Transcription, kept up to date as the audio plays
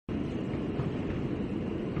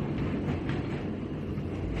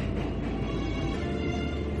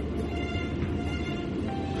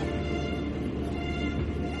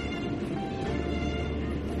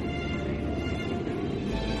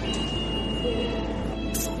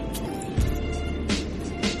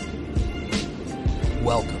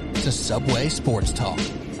to Subway Sports Talk.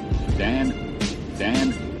 Stand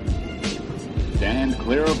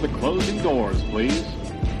clear of the closing doors, please.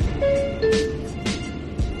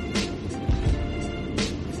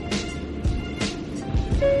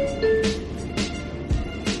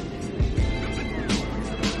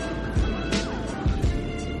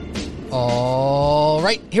 All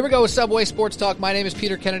right, here we go with Subway Sports Talk. My name is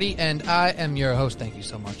Peter Kennedy, and I am your host. Thank you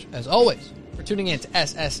so much, as always, for tuning in to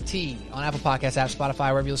SST on Apple Podcasts, app, Spotify,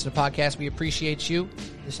 wherever you listen to podcasts. We appreciate you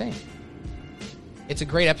the same. It's a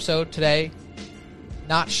great episode today,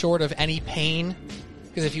 not short of any pain,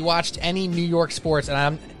 because if you watched any New York sports,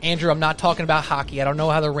 and Andrew, I'm not talking about hockey. I don't know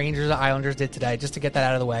how the Rangers or Islanders did today, just to get that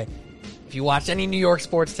out of the way. If you watched any New York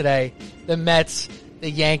sports today, the Mets,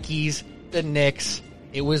 the Yankees, the Knicks,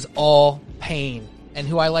 it was all pain. And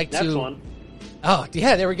who I like Nets to... won. Oh,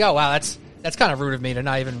 yeah, there we go. Wow, that's kind of rude of me to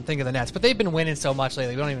not even think of the Nets. But they've been winning so much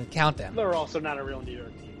lately, we don't even count them. They're also not a real New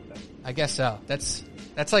York team. So. I guess so. That's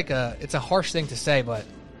like it's a harsh thing to say, but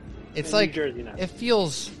it's In like New Jersey now. it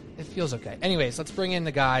feels okay. Anyways, let's bring in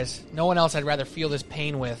the guys. No one else I'd rather feel this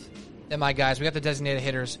pain with than my guys. We got the designated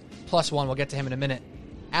hitters plus one. We'll get to him in a minute.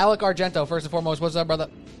 Alec Argento, first and foremost. What's up, brother?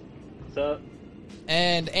 What's up?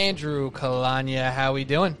 And Andrew Kalanya, how we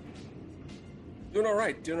doing? Doing all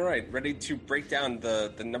right. Ready to break down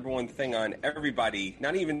the number one thing on everybody,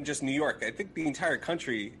 not even just New York. I think the entire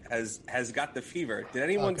country has got the fever. Did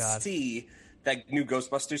anyone see that new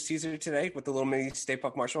Ghostbusters teaser today with the little mini Stay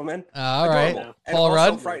Puft Marshmallow Man? All right. And Paul also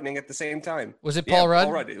Rudd? frightening at the same time. Was it Paul Rudd?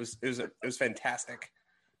 Paul Rudd. It was fantastic.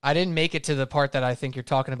 I didn't make it to the part that I think you're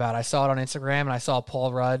talking about. I saw it on Instagram, and I saw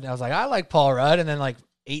Paul Rudd. I was like, I like Paul Rudd. And then,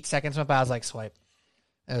 8 seconds went by. I was like, swipe.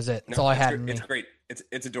 That was it. That's all I had in me. It's great.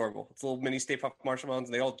 It's adorable. It's little mini Stay Puft Marshmallows,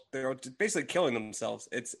 and they're all basically killing themselves.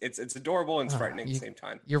 It's adorable and it's frightening at the same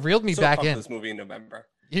time. You reeled me so back in. This movie in November.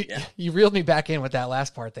 You reeled me back in with that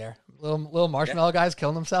last part there. Little marshmallow guys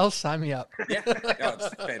killing themselves. Sign me up. Yeah,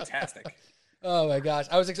 it's fantastic. Oh my gosh,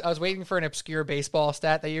 I was waiting for an obscure baseball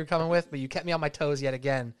stat that you were coming with, but you kept me on my toes yet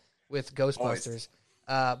again with Ghostbusters.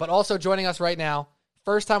 But also joining us right now,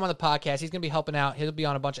 first time on the podcast. He's going to be helping out. He'll be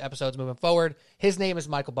on a bunch of episodes moving forward. His name is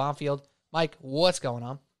Michael Bonfield. Mike, what's going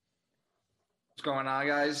on? What's going on,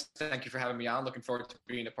 guys? Thank you for having me on. Looking forward to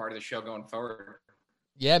being a part of the show going forward.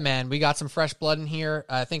 Yeah, man, we got some fresh blood in here.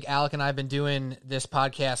 I think Alec and I have been doing this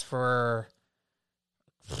podcast for,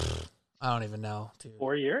 I don't even know, dude.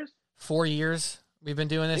 4 years? 4 years we've been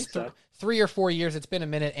doing this. So. 3 or 4 years. It's been a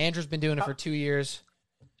minute. Andrew's been doing it for 2 years.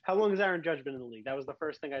 How long has Aaron Judge been in the league? That was the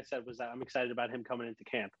first thing I said, was that I'm excited about him coming into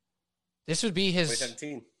camp. This would be his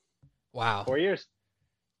 2017. Wow. 4 years.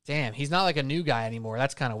 Damn, he's not like a new guy anymore.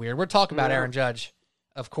 That's kind of weird. We're talking about Aaron Judge,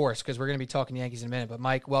 of course, because we're going to be talking Yankees in a minute. But,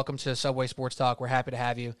 Mike, welcome to Subway Sports Talk. We're happy to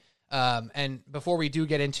have you. And before we do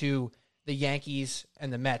get into the Yankees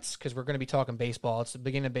and the Mets, because we're going to be talking baseball, it's the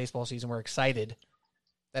beginning of baseball season. We're excited.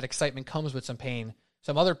 That excitement comes with some pain.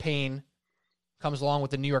 Some other pain comes along with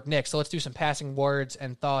the New York Knicks. So let's do some passing words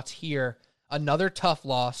and thoughts here. Another tough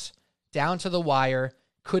loss, down to the wire,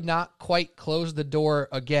 could not quite close the door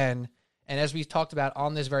again. And as we've talked about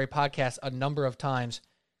on this very podcast a number of times,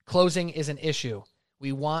 closing is an issue.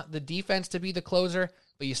 We want the defense to be the closer,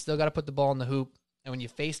 but you still got to put the ball in the hoop. And when you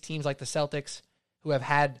face teams like the Celtics, who have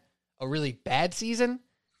had a really bad season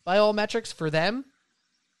by all metrics for them,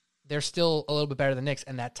 they're still a little bit better than the Knicks,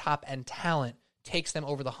 and that top-end talent takes them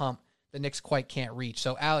over the hump the Knicks quite can't reach.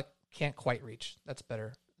 So Alec can't quite reach. That's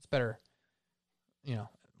better. It's better,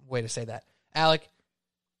 way to say that. Alec,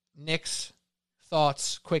 Knicks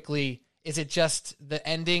thoughts quickly. Is it just the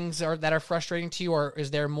endings that are frustrating to you, or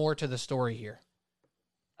is there more to the story here?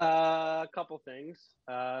 A couple things.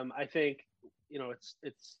 I think,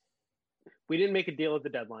 it's we didn't make a deal at the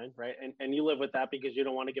deadline, right? And you live with that because you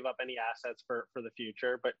don't want to give up any assets for the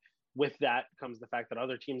future. But with that comes the fact that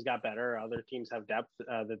other teams got better. Other teams have depth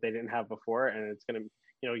that they didn't have before. And it's going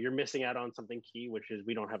to, you're missing out on something key, which is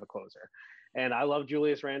we don't have a closer. And I love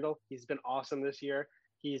Julius Randle. He's been awesome this year.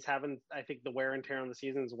 He's having, I think the wear and tear on the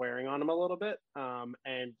season is wearing on him a little bit.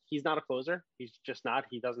 And he's not a closer. He's just not.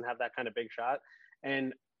 He doesn't have that kind of big shot.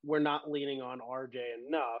 And we're not leaning on RJ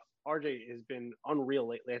enough. RJ has been unreal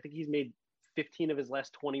lately. I think he's made 15 of his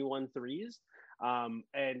last 21 threes.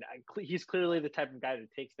 He's clearly the type of guy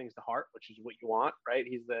that takes things to heart, which is what you want, right?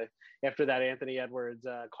 He's after that Anthony Edwards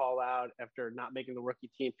call out, after not making the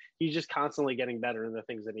rookie team, he's just constantly getting better in the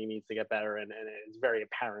things that he needs to get better. And it's very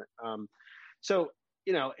apparent. So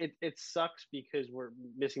it sucks because we're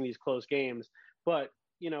missing these close games, but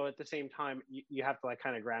at the same time, you have to like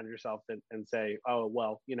kind of ground yourself and say, oh,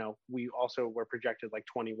 well, we also were projected like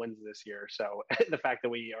 20 wins this year. So the fact that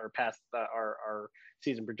we are past our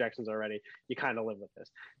season projections already, you kind of live with this.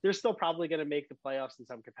 They're still probably going to make the playoffs in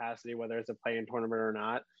some capacity, whether it's a play-in tournament or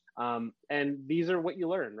not. And these are what you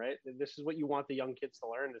learn, right? This is what you want the young kids to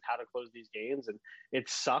learn, is how to close these games. And it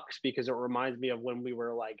sucks because it reminds me of when we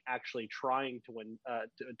were like actually trying to win,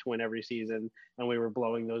 to win every season, and we were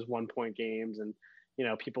blowing those 1-point games, and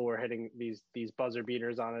people were hitting these buzzer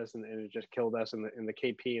beaters on us, and it just killed us in the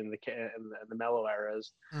KP and the Melo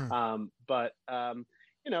eras. But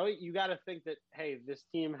you got to think that, hey, this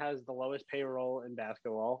team has the lowest payroll in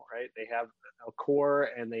basketball, right? They have a core,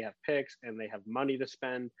 and they have picks, and they have money to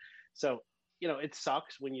spend. So, it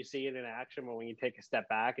sucks when you see it in action, but when you take a step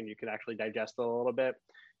back and you can actually digest it a little bit,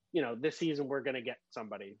 this season we're going to get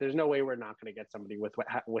somebody. There's no way we're not going to get somebody with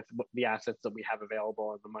the assets that we have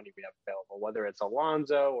available and the money we have available, whether it's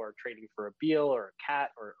Alonzo or trading for a Beal or a Cat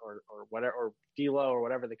or whatever, or D'Lo or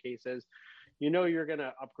whatever the case is. You're going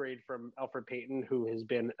to upgrade from Elfrid Payton, who has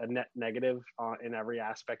been a net negative in every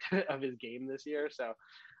aspect of his game this year. So,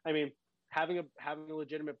 I mean, having a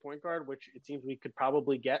legitimate point guard, which it seems we could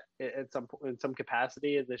probably get in some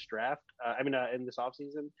capacity in this draft. In this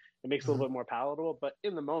offseason, it makes it a little bit more palatable. But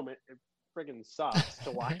in the moment, it friggin' sucks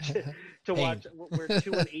to watch. We're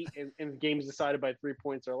 2-8 in games decided by 3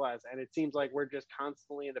 points or less, and it seems like we're just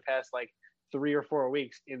constantly in the past like 3 or 4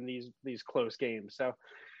 weeks in these close games. So.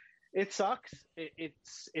 It sucks.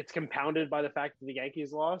 It's compounded by the fact that the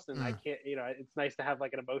Yankees lost, and I can't. It's nice to have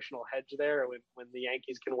like an emotional hedge there when the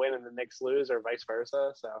Yankees can win and the Knicks lose, or vice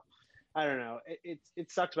versa. So, I don't know. It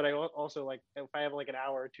sucks, but I also like if I have like an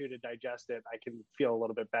hour or two to digest it, I can feel a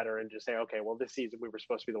little bit better and just say, okay, well, this season we were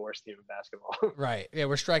supposed to be the worst team in basketball. Right. Yeah,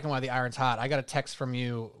 we're striking while the iron's hot. I got a text from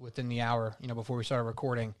you within the hour, before we started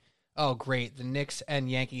recording. Oh, great. The Knicks and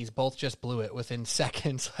Yankees both just blew it within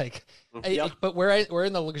seconds. But we're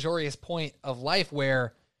in the luxurious point of life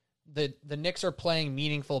where the Knicks are playing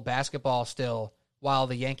meaningful basketball still while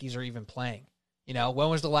the Yankees are even playing. When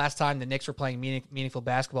was the last time the Knicks were playing meaningful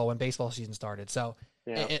basketball when baseball season started? So,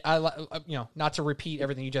 not to repeat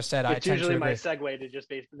everything you just said. It's usually my segue to just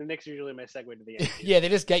baseball. The Knicks are usually my segue to the Yankees. Yeah, they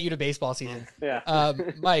just get you to baseball season. Yeah.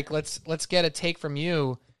 Mike, let's get a take from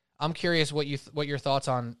you. I'm curious what your thoughts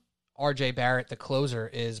on RJ Barrett, the closer,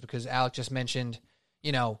 is, because Alec just mentioned,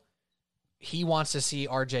 he wants to see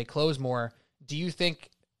RJ close more. Do you think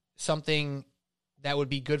something that would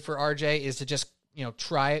be good for RJ is to just,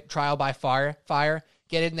 trial by fire,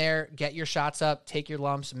 get in there, get your shots up, take your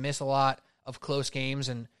lumps, miss a lot of close games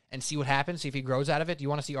and see what happens, see if he grows out of it? Do you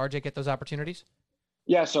want to see RJ get those opportunities?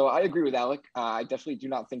 Yeah, so I agree with Alec. I definitely do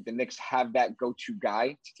not think the Knicks have that go-to guy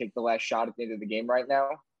to take the last shot at the end of the game right now.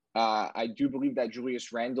 I do believe that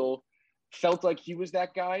Julius Randle felt like he was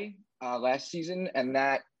that guy last season, and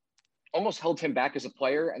that almost held him back as a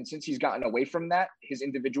player. And since he's gotten away from that, his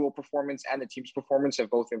individual performance and the team's performance have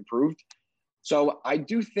both improved. So I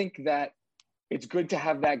do think that it's good to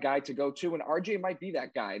have that guy to go to, and RJ might be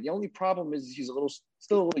that guy. The only problem is he's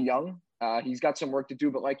still a little young. He's got some work to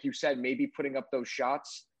do, but like you said, maybe putting up those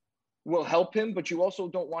shots will help him, but you also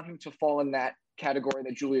don't want him to fall in that category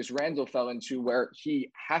that Julius Randle fell into, where he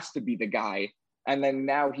has to be the guy. And then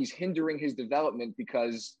now he's hindering his development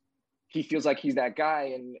because he feels like he's that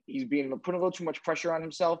guy, and he's being put a little too much pressure on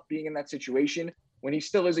himself being in that situation when he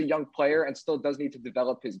still is a young player and still does need to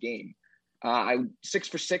develop his game. I'm 6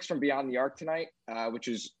 for 6 from beyond the arc tonight, which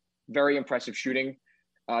is very impressive shooting.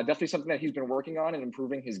 Definitely something that he's been working on and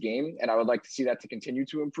improving his game. And I would like to see that to continue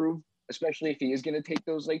to improve, especially if he is going to take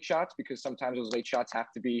those late shots, because sometimes those late shots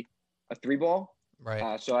have to be a 3-ball.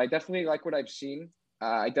 Right. So I definitely like what I've seen.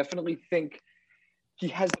 I definitely think he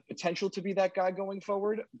has the potential to be that guy going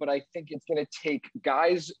forward, but I think it's going to take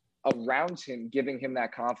guys around him giving him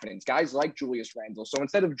that confidence. Guys like Julius Randle. So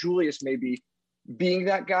instead of Julius maybe being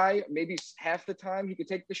that guy, maybe half the time he could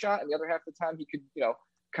take the shot, and the other half the time he could,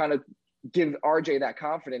 kind of give RJ that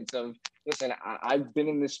confidence of, listen, I've been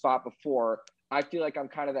in this spot before. I feel like I'm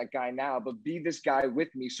kind of that guy now, but be this guy with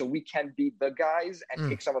me so we can be the guys and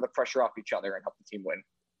take some of the pressure off each other and help the team win.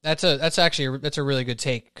 That's a really good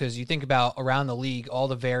take, because you think about around the league, all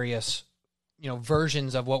the various,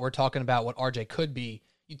 versions of what we're talking about, what RJ could be.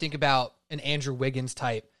 You think about an Andrew Wiggins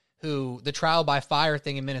type, who the trial by fire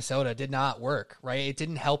thing in Minnesota did not work, right? It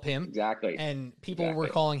didn't help him. Exactly. And people were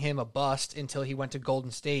calling him a bust until he went to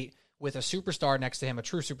Golden State with a superstar next to him, a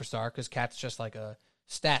true superstar, because Cat's just like a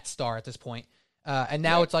stat star at this point. And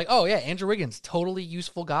now it's like, oh yeah, Andrew Wiggins, totally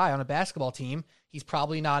useful guy on a basketball team. He's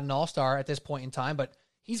probably not an all-star at this point in time, but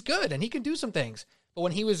he's good and he can do some things. But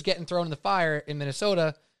when he was getting thrown in the fire in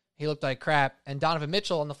Minnesota, he looked like crap. And Donovan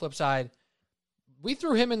Mitchell on the flip side, we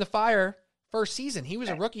threw him in the fire first season. He was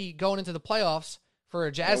a rookie going into the playoffs for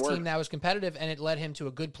a Jazz team that was competitive, and it led him to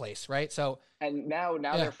a good place, right? So, and now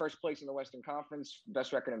they're first place in the Western Conference,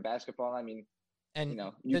 best record in basketball. I mean, and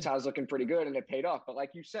Utah's looking pretty good, and it paid off. But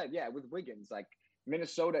like you said, with Wiggins, like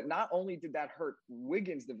Minnesota, not only did that hurt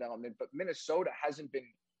Wiggins' development, but Minnesota hasn't been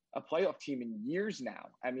a playoff team in years now.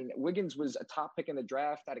 I mean, Wiggins was a top pick in the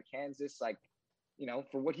draft out of Kansas, like,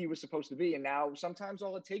 for what he was supposed to be. And now sometimes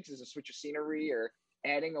all it takes is a switch of scenery or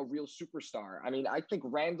adding a real superstar. I mean, I think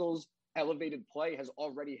Randall's elevated play has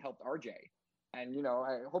already helped RJ. And,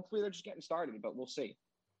 hopefully they're just getting started, but we'll see.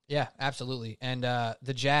 Yeah, absolutely. And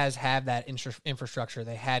the Jazz have that infrastructure.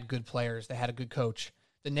 They had good players. They had a good coach.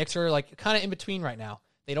 The Knicks are like kind of in between right now.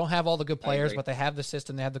 They don't have all the good players, but they have the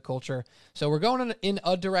system. They have the culture. So we're going in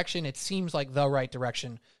a direction. It seems like the right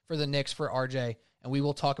direction for the Knicks, for RJ. And we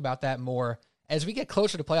will talk about that more as we get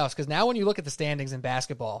closer to playoffs. Because now when you look at the standings in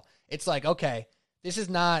basketball, it's like, okay, this is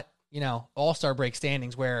not, all-star break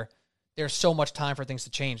standings where there's so much time for things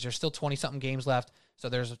to change. There's still 20-something games left. So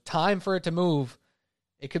there's time for it to move.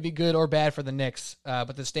 It could be good or bad for the Knicks.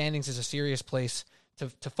 But the standings is a serious place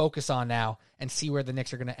to focus on now and see where the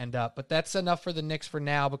Knicks are going to end up. But that's enough for the Knicks for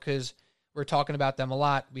now because we're talking about them a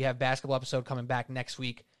lot. We have basketball episode coming back next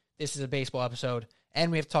week. This is a baseball episode.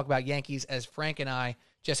 And we have to talk about Yankees as Frank and I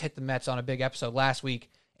just hit the Mets on a big episode last week.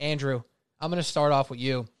 Andrew, I'm going to start off with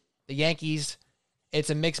you. The Yankees, it's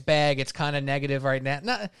a mixed bag. It's kind of negative right now.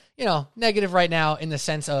 Not, negative right now in the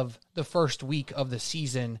sense of the first week of the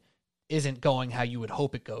season isn't going how you would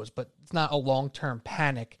hope it goes, but it's not a long-term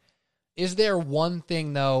panic. Is there one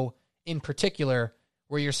thing, though, in particular,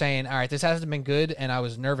 where you're saying, all right, this hasn't been good, and I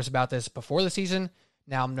was nervous about this before the season,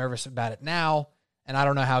 now I'm nervous about it now, and I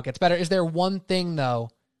don't know how it gets better? Is there one thing, though,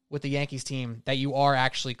 with the Yankees team that you are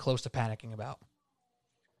actually close to panicking about?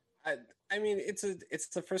 I mean, it's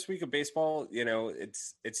the first week of baseball.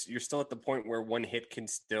 It's you're still at the point where one hit can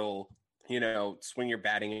still, swing your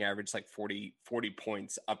batting average like 40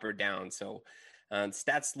 points up or down. So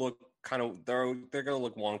stats look kind of, they're going to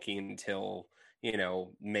look wonky until,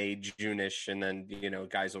 May, June-ish. And then,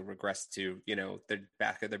 guys will regress to, the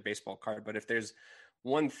back of their baseball card. But if there's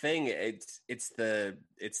one thing, it's the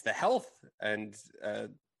health and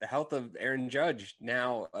the health of Aaron Judge.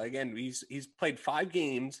 Now, again, he's played 5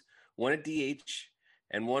 games, one at DH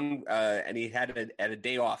and one, and he had a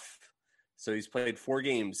day off. So he's played 4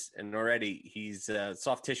 games, and already he's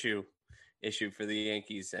soft tissue issue for the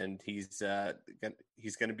Yankees, and he's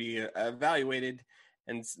going to be evaluated,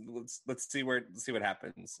 and let's see what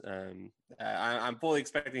happens. I'm fully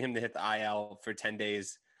expecting him to hit the IL for 10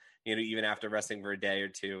 days, even after resting for a day or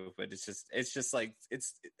two. But it's just like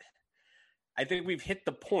I think we've hit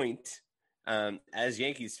the point as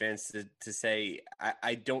Yankees fans to say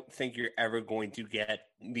I don't think you're ever going to get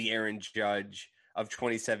the Aaron Judge of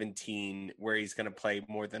 2017 where he's going to play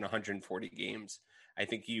more than 140 games. I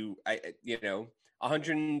think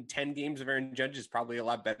 110 games of Aaron Judge is probably a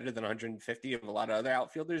lot better than 150 of a lot of other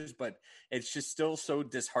outfielders, but it's just still so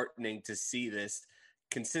disheartening to see this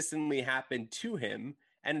consistently happen to him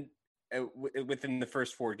and within the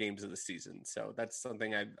first 4 games of the season. So that's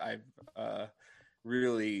something I've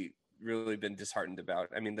really been disheartened about.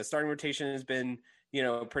 I mean, the starting rotation has been,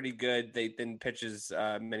 pretty good. They didn't pitch as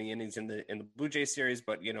many innings in the Blue Jays series,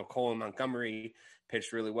 but Cole and Montgomery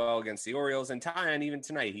pitched really well against the Orioles, and Taillon even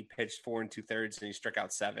tonight he pitched 4 2/3 and he struck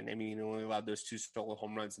out 7. I mean, he only allowed those 2 solo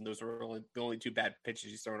home runs, and those were the only 2 bad pitches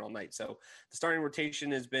he's thrown all night. So the starting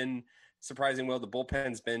rotation has been surprising well. The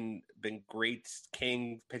bullpen's been great.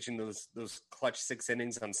 King pitching those clutch 6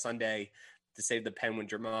 innings on Sunday to save the pen when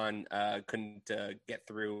Germán couldn't get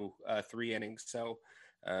through 3 innings. So,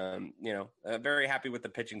 very happy with the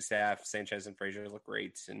pitching staff. Sanchez and Frazier look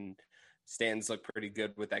great, and Stanton's look pretty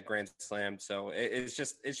good with that grand slam. So it's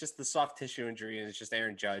just the soft tissue injury, and it's just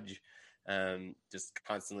Aaron Judge just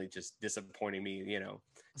constantly just disappointing me.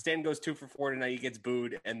 Stanton goes 2 for 4 tonight. He gets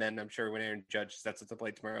booed, and then I'm sure when Aaron Judge steps up to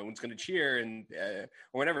play tomorrow, everyone's going to cheer, and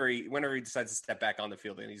whenever he decides to step back on the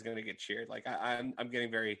field, and he's going to get cheered. Like I'm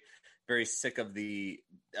getting very, very sick of the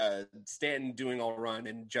Stanton doing all run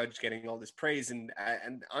and Judge getting all this praise, and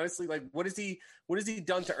honestly, like what has he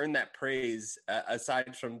done to earn that praise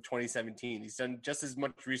aside from 2017? He's done just as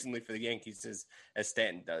much recently for the Yankees as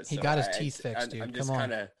Stanton does. He got his teeth fixed, dude. I'm just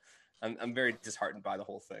kind of I'm very disheartened by the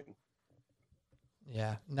whole thing.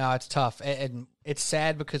 Yeah, no, it's tough, and it's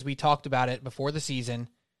sad because we talked about it before the season.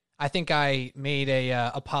 I think I made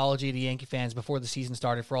a apology to Yankee fans before the season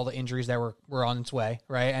started for all the injuries that were on its way,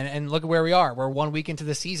 right? And look at where we are. We're 1 week into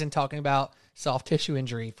the season talking about soft tissue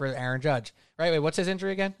injury for Aaron Judge, right? Wait, what's his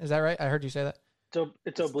injury again? Is that right? I heard you say that.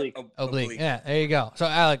 It's oblique. Oblique. Yeah, there you go. So,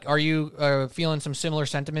 Alec, are you feeling some similar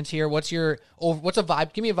sentiments here? What's a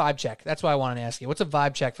vibe? Give me a vibe check. That's what I wanted to ask you. What's a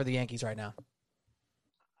vibe check for the Yankees right now?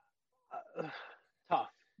 Tough,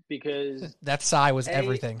 because that sigh was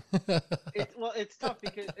everything. It's tough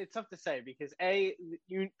because it's tough to say because I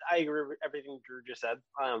agree with everything Drew just said.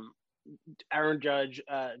 Aaron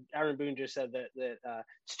Boone just said that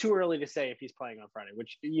it's too early to say if he's playing on Friday,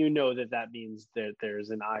 which that means that there's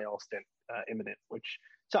an IL stint imminent, which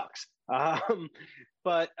sucks.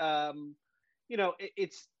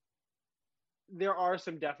 It's there are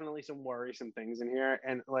definitely some worrisome things in here,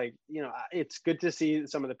 and it's good to see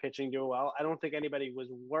some of the pitching do well. I don't think anybody was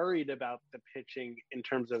worried about the pitching in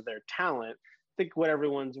terms of their talent. I think what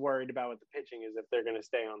everyone's worried about with the pitching is if they're going to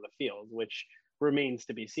stay on the field, which remains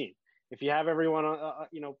to be seen. If you have everyone,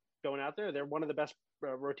 going out there, they're one of the best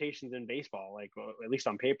rotations in baseball, at least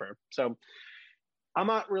on paper. So I'm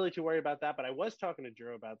not really too worried about that. But I was talking to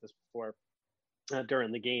Drew about this before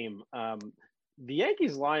during the game. The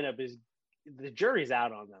Yankees lineup the jury's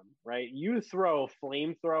out on them, right? You throw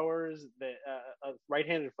flamethrowers,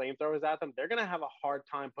 right-handed flamethrowers at them, they're going to have a hard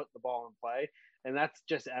time putting the ball in play. And that's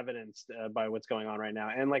just evidenced by what's going on right now.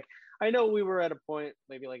 And I know we were at a point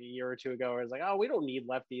maybe a year or two ago where it's we don't need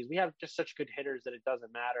lefties. We have just such good hitters that it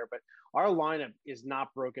doesn't matter. But our lineup is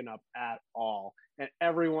not broken up at all. And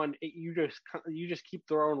everyone, you just keep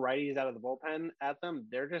throwing righties out of the bullpen at them.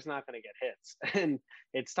 They're just not going to get hits. And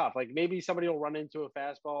it's tough. Maybe somebody will run into a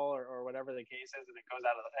fastball or whatever the case is, and it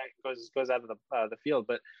goes out of the field.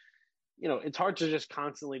 But it's hard to just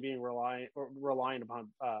constantly being relying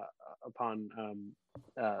upon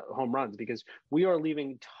home runs because we are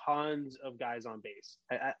leaving tons of guys on base.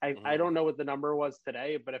 I don't know what the number was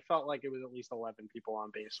today, but it felt like it was at least 11 people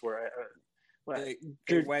on base.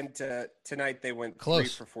 They went tonight. They went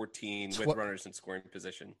close. 3 for 14 with runners in scoring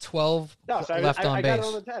position. 12 left on base. I got it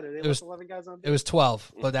on the 10. It was 11 guys on base. It was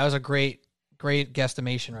 12, but that was a great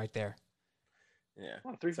guesstimation right there. Yeah,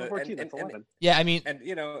 3 for 14. That's 11. Yeah, I mean, and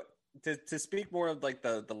to speak more of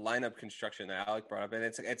the lineup construction that Alec brought up, and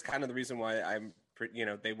it's kind of the reason why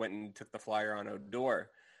they went and took the flyer on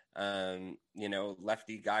Odor,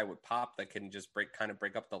 lefty guy with pop that can just break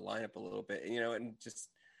up the lineup a little bit, and just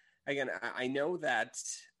again, I know that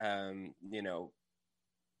that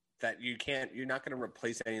you're not going to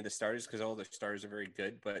replace any of the starters because all the starters are very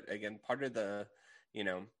good, but again, part of the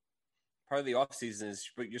off season is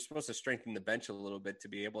you're supposed to strengthen the bench a little bit to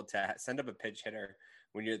be able to send up a pinch hitter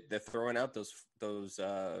when they're throwing out those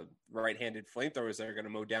right-handed flamethrowers that are going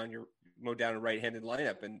to mow down a right-handed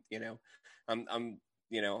lineup. And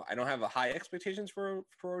I don't have a high expectations for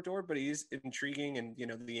Odor, but he's intriguing, and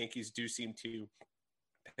the Yankees do seem to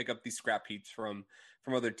pick up these scrap heaps from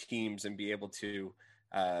other teams and be able to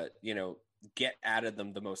get out of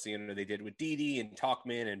them the most. They did with Didi and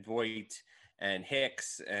Tauchman and Voit and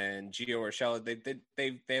Hicks and Gio Urshela. They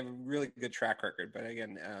have a really good track record, but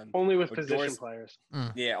again, only with position players.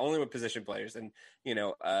 Yeah, only with position players. And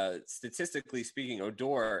statistically speaking,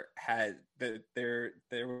 Odor had there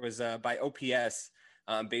was by OPS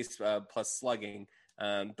base plus slugging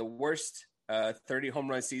the worst 30 home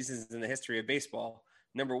run seasons in the history of baseball.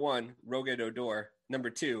 Number 1, Rougned Odor. Number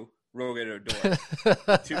 2, Rougned Odor.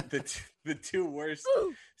 the two worst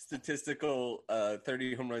statistical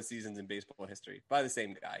 30 home run seasons in baseball history by the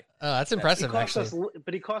same guy. Oh, that's impressive, actually.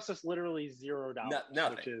 But he cost us literally $0.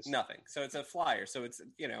 Nothing. So it's a flyer. So it's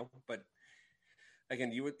but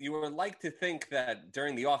again, you would like to think that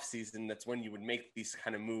during the off season, that's when you would make these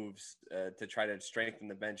kind of moves to try to strengthen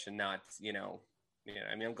the bench and not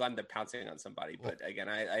I'm glad they're pouncing on somebody, but again,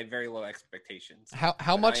 I have very low expectations.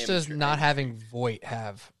 How much does not having Voit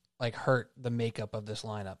have hurt the makeup of this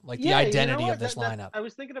lineup, the identity of this lineup? I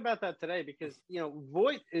was thinking about that today because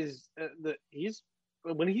Voit is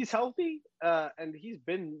when he's healthy, and he's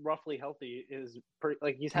been roughly healthy, is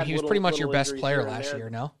pretty he was pretty much your best player last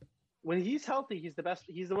year. No, when he's healthy, he's the best.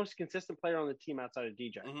 He's the most consistent player on the team outside of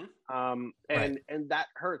DJ. Mm-hmm. And that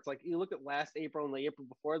hurts. You look at last April and the April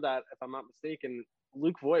before that, if I'm not mistaken,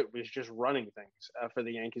 Luke Voit was just running things for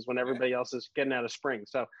the Yankees when everybody else is getting out of spring.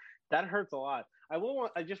 So that hurts a lot. I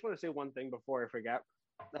just want to say one thing before I forget.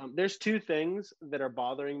 There's 2 things that are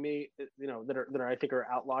bothering me, that I think are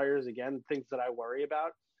outliers. Again, things that I worry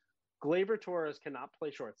about. Gleyber Torres cannot play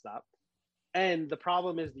shortstop, and the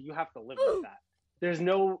problem is that you have to live with that. There's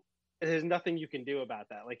nothing you can do about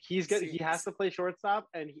that. He's good. He has to play shortstop,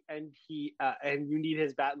 and you need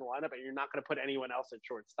his bat in the lineup, and you're not going to put anyone else at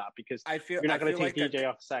shortstop because you're not going to take DJ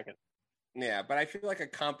off second. Yeah, but I feel like a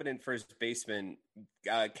competent first baseman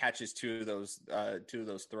catches two of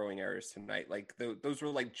those throwing errors tonight. Like those were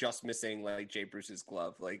like just missing like Jay Bruce's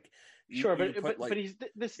glove. Like sure, but he's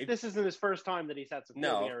this isn't his first time that he's had some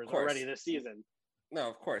fielding errors already this season. No,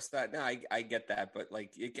 of course I get that, but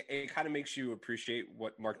like it kind of makes you appreciate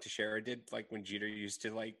what Mark Teixeira did, like when Jeter used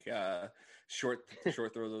to like short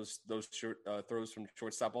throw those short throws from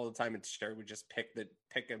shortstop all the time, and Teixeira would just pick the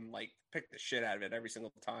shit out of it every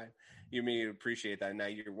single time. You may appreciate that. And now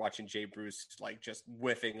you're watching Jay Bruce like just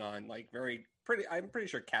whiffing on like I'm pretty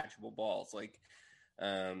sure catchable balls like.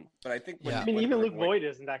 But I think even Luke Voigt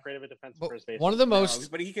isn't that great of a defensive first baseman. One of the most,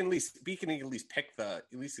 but he can at least pick the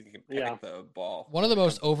ball. One of the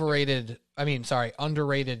most underrated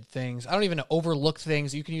things. I don't even know, overlooked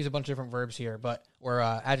things. You can use a bunch of different verbs here, or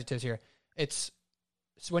adjectives here. It's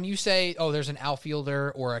when you say, oh, there's an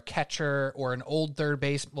outfielder or a catcher or an old third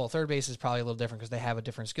base. Well, third base is probably a little different because they have a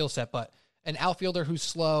different skill set, but an outfielder who's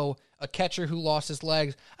slow, a catcher who lost his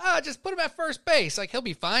legs. Just put him at first base. Like, he'll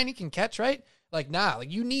be fine. He can catch, right? Like, nah, like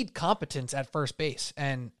you need competence at first base.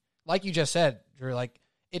 And like you just said, Drew, like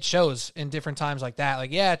it shows in different times like that.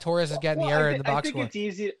 Like, yeah, Torres is getting the error in the box score. I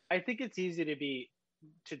think it's easy to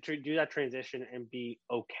do that transition and be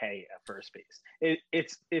okay at first base.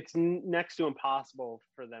 It's next to impossible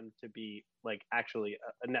for them to be like actually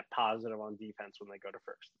a net positive on defense when they go to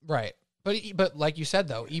first. Right. But like you said,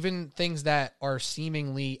 though, even things that are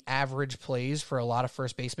seemingly average plays for a lot of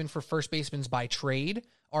first basemen, for first basemen by trade,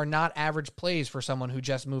 are not average plays for someone who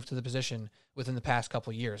just moved to the position within the past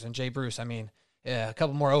couple of years. And Jay Bruce, I mean, a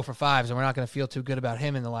couple more 0 for 5s, and we're not going to feel too good about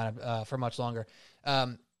him in the lineup for much longer.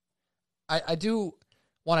 I do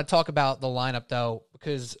want to talk about the lineup, though,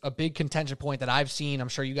 because a big contention point that I've seen, I'm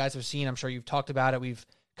sure you guys have seen, I'm sure you've talked about it, we've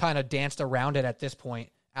kind of danced around it at this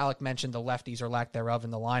point. Alec mentioned the lefties or lack thereof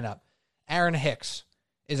in the lineup. Aaron Hicks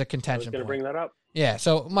is a contention point. I was going to bring that up. Yeah,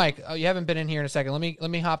 so Mike, you haven't been in here in a second. Let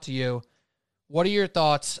me hop to you. What are your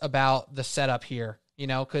thoughts about the setup here? You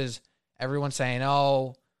know, because everyone's saying,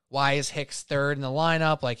 oh, why is Hicks third in the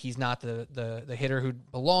lineup? Like, he's not the hitter who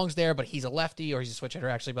belongs there, but he's a lefty, or he's a switch hitter,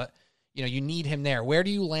 actually. But, you know, you need him there. Where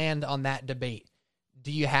do you land on that debate?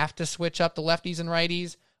 Do you have to switch up the lefties and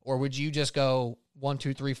righties, or would you just go 1,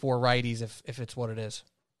 2, 3, 4 righties if it's what it is?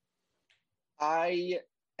 I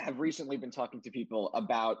have recently been talking to people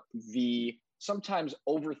about the sometimes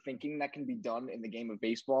overthinking that can be done in the game of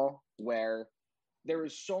baseball, where there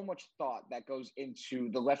is so much thought that goes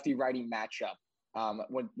into the lefty-righty matchup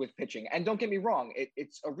with pitching. And don't get me wrong,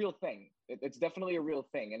 it's a real thing. It's definitely a real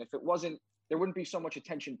thing. And if it wasn't, there wouldn't be so much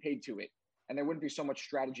attention paid to it, and there wouldn't be so much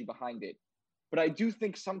strategy behind it. But I do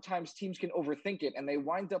think sometimes teams can overthink it, and they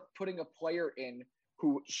wind up putting a player in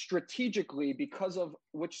who strategically, because of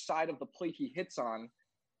which side of the plate he hits on,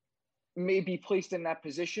 may be placed in that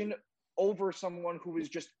position over someone who is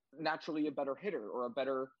just naturally a better hitter or a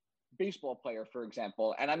better baseball player, for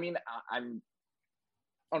example. And I mean, I'm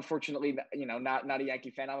unfortunately, not a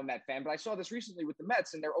Yankee fan. I'm a Met fan, but I saw this recently with the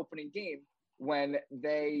Mets in their opening game when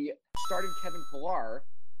they started Kevin Pillar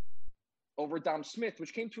over Dom Smith,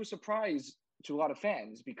 which came to a surprise to a lot of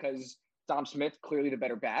fans because Dom Smith, clearly the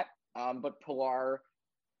better bat, but Pillar,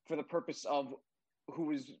 for the purpose of who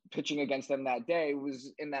was pitching against them that day,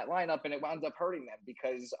 was in that lineup, and it wound up hurting them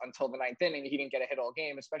because until the 9th inning, he didn't get a hit all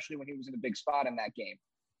game, especially when he was in a big spot in that game.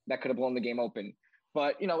 That could have blown the game open.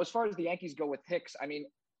 But, as far as the Yankees go with Hicks, I mean,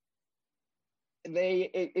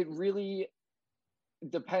 it really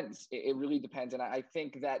depends. It really depends. And I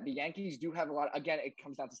think that the Yankees do have a lot. Again, it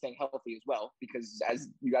comes down to staying healthy as well, because as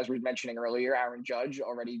you guys were mentioning earlier, Aaron Judge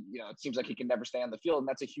already, it seems like he can never stay on the field, and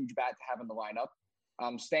that's a huge bat to have in the lineup.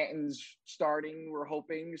 Stanton's we're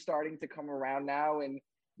hoping, starting to come around now and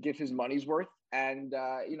give his money's worth. And,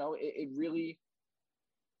 it really,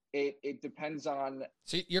 it depends on.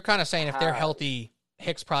 So you're kind of saying if they're healthy,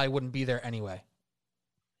 Hicks probably wouldn't be there anyway.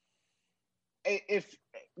 If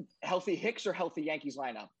healthy Hicks or healthy Yankees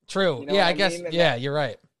lineup. True. Yeah, I guess. Yeah, you're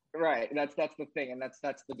right. Right. That's the thing. And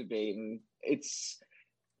that's the debate. And it's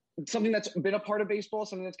something that's been a part of baseball,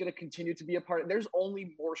 something that's going to continue to be a part. There's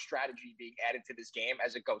only more strategy being added to this game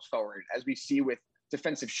as it goes forward, as we see with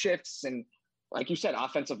defensive shifts and, like you said,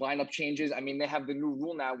 offensive lineup changes. I mean, they have the new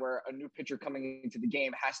rule now where a new pitcher coming into the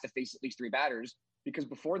game has to face at least 3 batters, because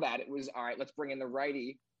before that it was, all right, let's bring in the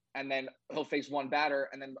righty and then he'll face 1 batter,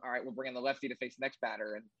 and then, all right, we'll bring in the lefty to face the next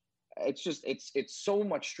batter. And it's just, it's so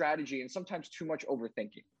much strategy and sometimes too much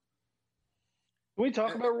overthinking. Can we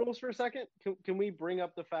talk about rules for a second? Can we bring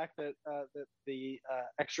up the fact that the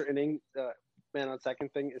extra inning man on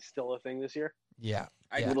second thing is still a thing this year? Yeah.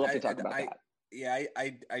 We'd love to talk about that. Yeah,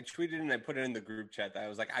 I tweeted and I put it in the group chat that I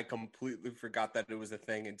was like, I completely forgot that it was a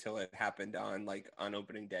thing until it happened on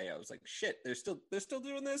opening day. I was like, shit, they're still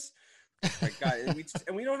doing this. Like, God,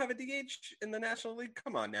 and we don't have a DH in the National League.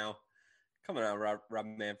 Come on now, Rob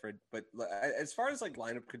Manfred. But as far as like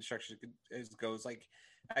lineup construction goes, like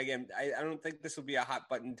again, I don't think this will be a hot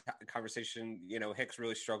button conversation. You know, Hicks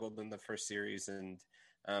really struggled in the first series and.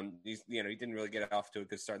 He didn't really get off to a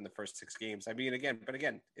good start in the first 6 games. I mean,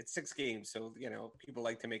 again, it's 6 games. So, people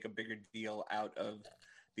like to make a bigger deal out of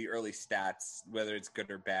the early stats, whether it's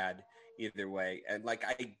good or bad, either way. And like,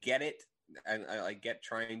 I get it. And I get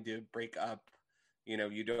trying to break up,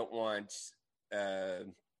 you don't want,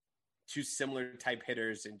 2 similar type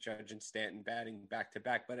hitters in Judge and Stanton batting back to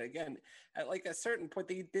back. But again, at like a certain point,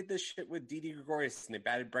 they did this shit with Didi Gregorius and they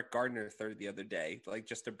batted Brett Gardner third the other day, like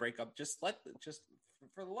just to break up,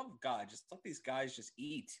 for the love of God, just let these guys just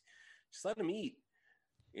eat. Just let them eat.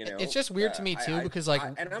 It's just weird to me too, because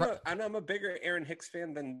I'm a bigger Aaron Hicks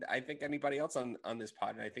fan than I think anybody else on this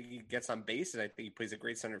pod. And I think he gets on base, and I think he plays a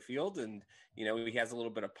great center field, and he has a little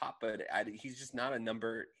bit of pop, but he's just not a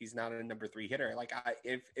number. He's not a number 3 hitter. Like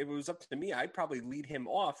if it was up to me, I'd probably lead him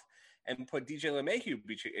off and put DJ LeMahieu.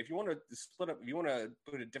 If you want to split up, if you want to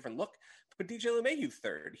put a different look, put DJ LeMahieu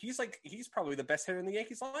third. He's probably the best hitter in the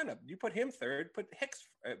Yankees lineup. You put him third, put Hicks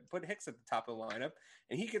at the top of the lineup,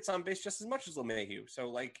 and he gets on base just as much as LeMahieu. So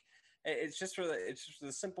like, it's just for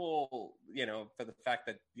the simple, for the fact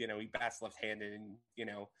that he bats left-handed, and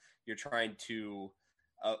you're trying to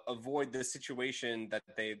avoid the situation that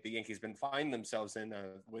the Yankees been finding themselves in,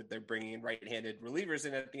 with they're bringing in right-handed relievers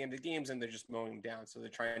in at the end of games, and they're just mowing them down. So they're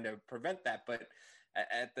trying to prevent that. But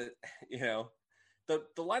at the the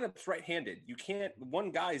lineup's right-handed. You can't.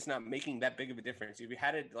 One guy is not making that big of a difference. If you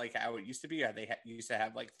had it like how it used to be, used to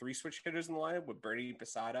have like 3 switch hitters in the lineup with Bernie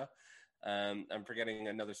Posada. I'm forgetting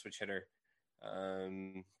another switch hitter.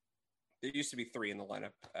 There used to be 3 in the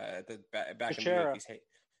lineup. Back in the Yankees.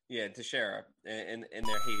 Yeah, Teixeira in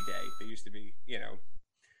their heyday. They used to be,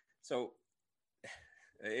 So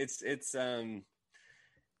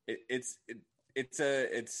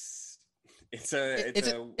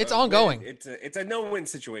it's ongoing. It's a no-win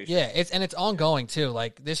situation. Yeah, it's ongoing too.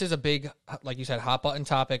 Like, this is a big, like you said, hot button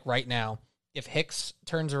topic right now. If Hicks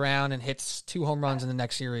turns around and hits 2 home runs in the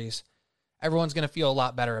next series, everyone's going to feel a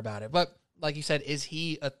lot better about it. But like you said, is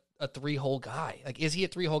he a 3-hole guy? Like, is he a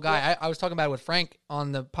 3-hole guy? Yeah. I was talking about it with Frank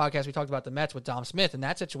on the podcast. We talked about the Mets with Dom Smith. In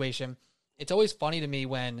that situation, it's always funny to me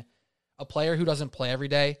when a player who doesn't play every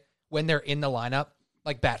day, when they're in the lineup,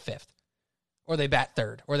 like bat 5th, or they bat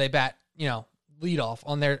 3rd, or they bat, lead off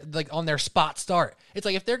on their spot start. It's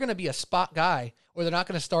like, if they're going to be a spot guy, or they're not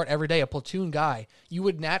going to start every day, a platoon guy, you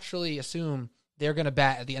would naturally assume they're going to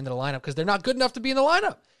bat at the end of the lineup because they're not good enough to be in the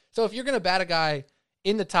lineup. So if you're going to bat a guy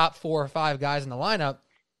in the top 4 or 5 guys in the lineup,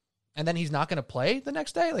 and then he's not going to play the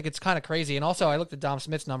next day, like, it's kind of crazy. And also, I looked at Dom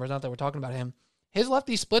Smith's numbers, not that we're talking about him. His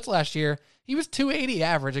lefty splits last year, he was 280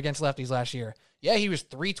 average against lefties last year. Yeah, he was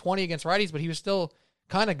 320 against righties, but he was still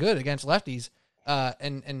kind of good against lefties.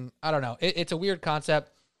 And I don't know. It's a weird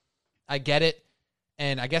concept. I get it.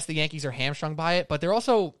 And I guess the Yankees are hamstrung by it, but they're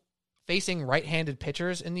also facing right-handed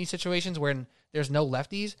pitchers in these situations when there's no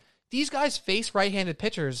lefties. These guys face right-handed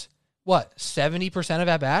pitchers, 70% of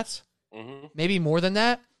at-bats? Mm-hmm. Maybe more than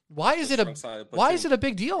that? Why is it a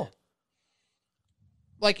big deal?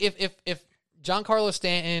 Like, if Giancarlo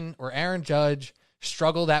Stanton or Aaron Judge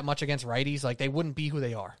struggle that much against righties, like, they wouldn't be who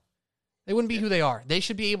they are. They wouldn't be who they are. They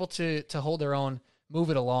should be able to hold their own, move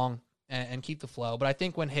it along, and keep the flow. But I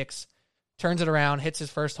think when Hicks turns it around, hits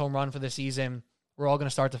his first home run for the season, we're all going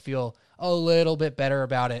to start to feel a little bit better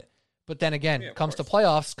about it. But then again, comes to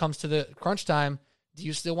playoffs, comes to the crunch time, do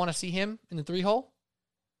you still want to see him in the 3-hole?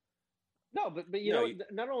 No, but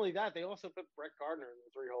not only that, they also put Brett Gardner in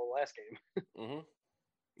the 3-hole last game.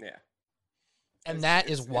 Mm-hmm. Yeah. And that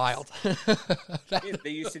is wild. They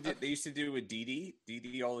used to do with Didi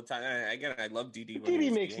all the time. Again, I love Didi. Didi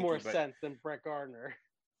makes more sense than Brett Gardner.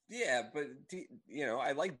 Yeah, but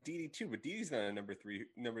I like Didi too, but Didi's not a number three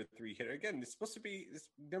hitter. Again, it's supposed to be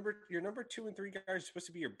your number 2 and 3 guys are supposed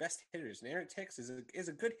to be your best hitters. And Aaron Hicks is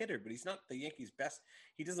a good hitter, but he's not the Yankees' best.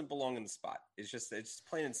 He doesn't belong in the spot. It's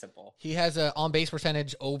plain and simple. He has a on base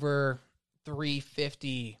percentage over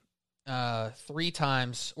 350 3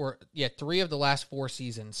 times, 3 of the last 4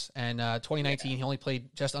 seasons. And 2019, He only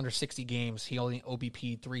played just under 60 games. He only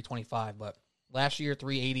OBP'd 325, but last year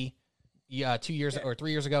 380. Yeah, 3 years ago,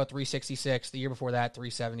 366. The year before that,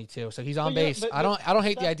 372. So he's on base. I don't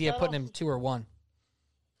hate the idea of putting him 2 or 1.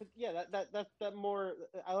 But yeah, that more.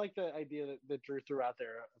 I like the idea that Drew threw out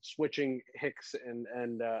there of switching Hicks and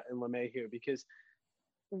LeMahieu, because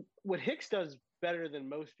what Hicks does better than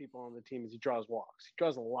most people on the team is he draws walks. He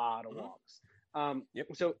draws a lot of walks.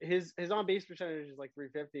 So his on base percentage is like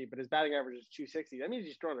 350, but his batting average is 260. That means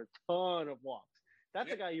he's throwing a ton of walks. That's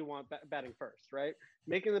the guy you want batting first, right?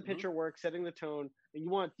 Making the pitcher work, setting the tone. And you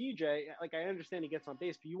want DJ, like I understand he gets on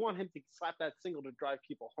base, but you want him to slap that single to drive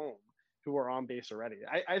people home who are on base already.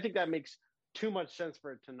 I think that makes too much sense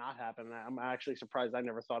for it to not happen. And I'm actually surprised I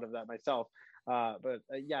never thought of that myself. But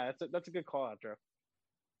yeah, that's a good call out, Drew.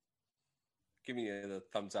 Giving you the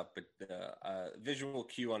thumbs up, but visual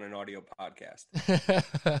cue on an audio podcast.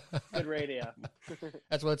 Good radio.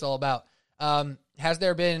 That's what it's all about. Has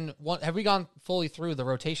there been one? Have we gone fully through the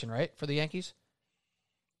rotation, right, for the Yankees?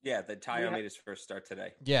 Yeah, the Taillon made his first start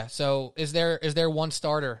today. Yeah. So is there one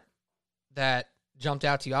starter that jumped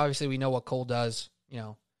out to you? Obviously, we know what Cole does. You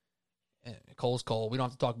know, Cole's Cole. We don't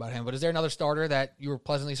have to talk about him. But is there another starter that you were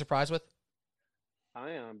pleasantly surprised with?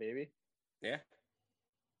 Taillon, baby. Yeah.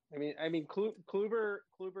 I mean, Kluber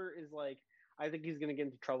is like, I think he's going to get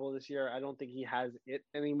into trouble this year. I don't think he has it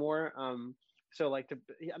anymore. So I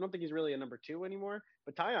don't think he's really a number 2 anymore.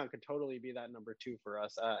 But Taillon could totally be that number 2 for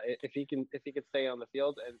us if he can stay on the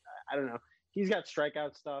field. And I don't know, he's got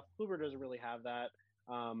strikeout stuff. Kluber doesn't really have that.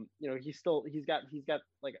 He's got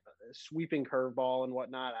like a sweeping curveball and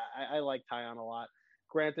whatnot. I like Taillon a lot.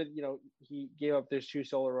 Granted, he gave up those 2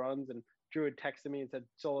 solo runs, and Drew had texted me and said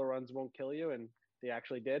solo runs won't kill you, and they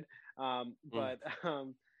actually did. But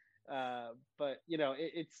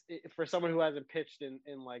it's for someone who hasn't pitched in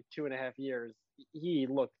like 2.5 years, he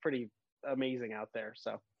looked pretty amazing out there.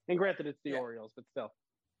 So, and granted, it's the Orioles, but still.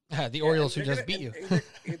 The Orioles who just beat you.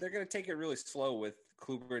 They're going to take it really slow with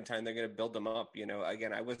Kluber in time. They're going to build them up.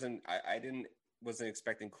 Again, I wasn't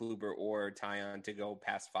expecting Kluber or Taillon to go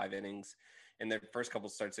past 5 innings in their first couple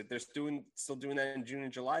starts. If they're still doing that in June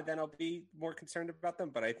and July, then I'll be more concerned about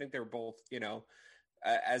them. But I think they're both,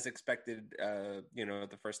 as expected,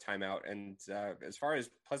 the first time out. And as far as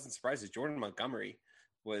pleasant surprises, Jordan Montgomery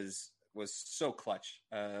was so clutch.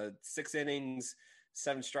 6 innings,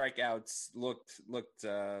 7 strikeouts, looked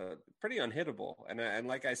pretty unhittable. And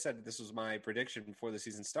like I said, this was my prediction before the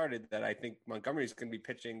season started, that I think Montgomery's going to be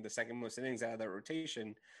pitching the second most innings out of that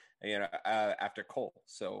rotation, after Cole.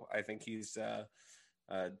 So I think he's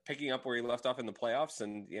picking up where he left off in the playoffs,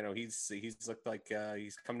 and he's looked like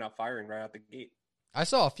he's coming out firing right out the gate. I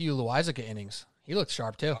saw a few Loizaga innings. He looked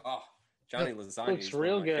sharp too. Oh, Johnny Lasagna looks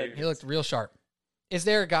real good. Favorites. He looked real sharp. Is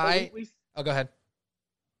there a guy? Go ahead.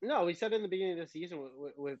 No, we said in the beginning of the season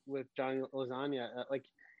with Johnny Lasagna,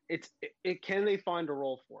 can they find a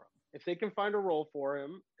role for him? If they can find a role for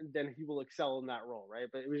him, then he will excel in that role, right?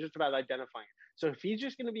 But it was just about identifying it. So if he's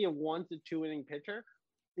just going to be a 1 to 2 inning pitcher,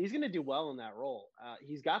 he's going to do well in that role.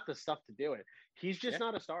 He's got the stuff to do it. He's just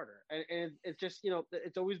not a starter. And it's just,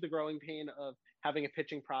 it's always the growing pain of having a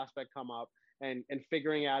pitching prospect come up and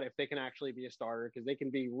figuring out if they can actually be a starter, because they can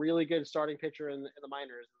be really good starting pitcher in the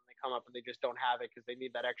minors, and they come up and they just don't have it because they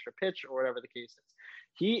need that extra pitch or whatever the case is.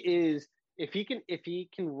 He is, if he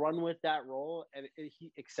can run with that role and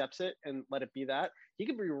he accepts it and let it be that, he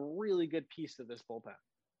could be a really good piece of this bullpen.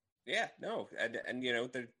 Yeah, no, and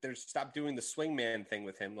they're stopped doing the swingman thing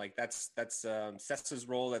with him. Like that's Sessa's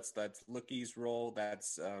role, that's Lookie's role,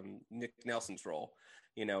 that's Nick Nelson's role.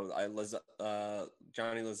 Johnny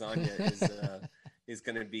Lasagna is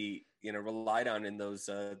going to be relied on in those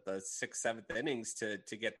the 6th, 7th innings to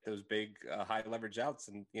get those big high leverage outs.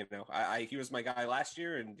 And he was my guy last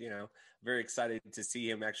year, and very excited to see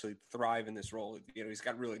him actually thrive in this role. He's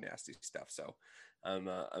got really nasty stuff, so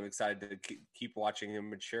I'm excited to keep watching him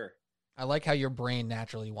mature. I like how your brain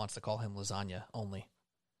naturally wants to call him Lasagna only.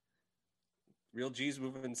 Real G's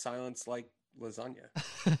move in silence like lasagna.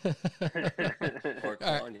 Or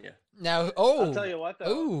Kalanya. Right. Now, I'll tell you what, though.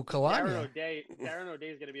 Oh, Kalanya. Darren O'Day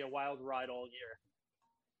is going to be a wild ride all year.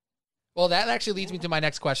 Well, that actually leads me to my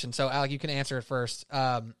next question. So, Alec, you can answer it first.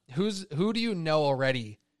 Who do you know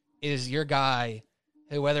already is your guy,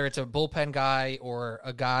 who, whether it's a bullpen guy or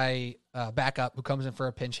a guy backup who comes in for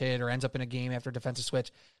a pinch hit or ends up in a game after a defensive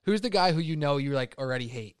switch, who's the guy who you like already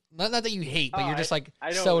hate? Not that you hate, but you're just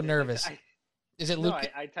so nervous. Is it Luke?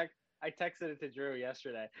 I texted it to Drew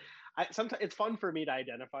yesterday. Sometimes it's fun for me to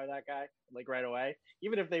identify that guy right away,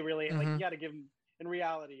 even if they really you got to give them. In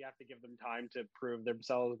reality, you have to give them time to prove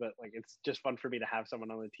themselves, but it's just fun for me to have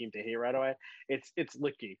someone on the team to hate right away. It's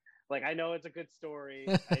Licky. I know it's a good story.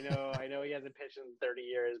 I know he hasn't pitched in 30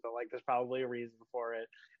 years, but there's probably a reason for it.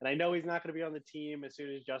 And I know he's not going to be on the team as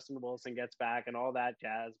soon as Justin Wilson gets back and all that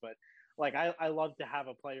jazz. But I love to have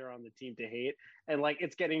a player on the team to hate, and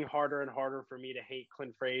it's getting harder and harder for me to hate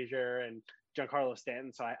Clint Frazier and Giancarlo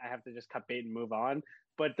Stanton, so I have to just cut bait and move on.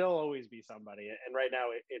 But there'll always be somebody, and right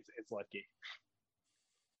now it's Lucky.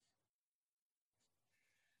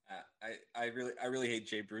 I really hate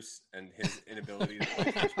Jay Bruce and his inability to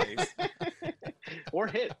play first base or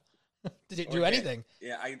hit. Did it do anything?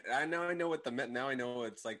 Yeah, I know what now I know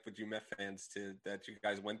it's like with you Met fans that you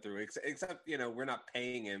guys went through. Except we're not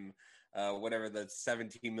paying him whatever the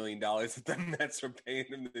 $17 million that the Mets are paying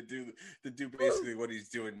him to do basically what he's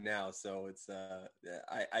doing now. So it's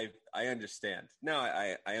I understand. No,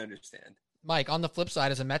 I understand. Mike, on the flip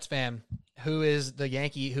side, as a Mets fan, who is the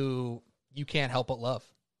Yankee who you can't help but love?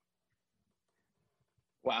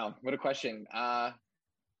 Wow, what a question.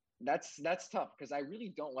 That's tough because I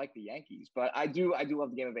really don't like the Yankees, but I do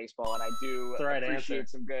love the game of baseball, and I do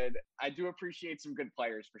appreciate some good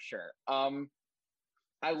players for sure.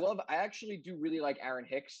 I actually do really like Aaron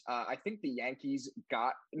Hicks. I think the Yankees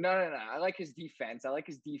no. I like his defense.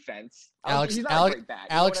 Alex he's not a great bat.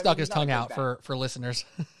 Alex stuck his tongue out for listeners.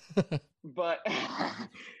 but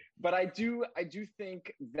I do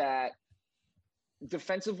think that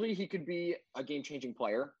defensively he could be a game-changing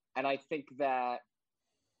player, and I think that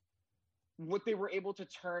what they were able to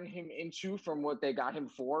turn him into from what they got him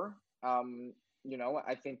for, I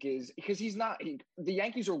think is because the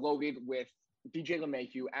Yankees are loaded with DJ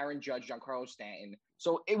LeMahieu, Aaron Judge, Giancarlo Stanton.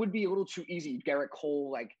 So it would be a little too easy. Garrett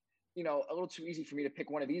Cole, a little too easy for me to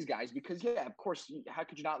pick one of these guys because, yeah, of course, how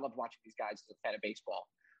could you not love watching these guys as a fan of baseball?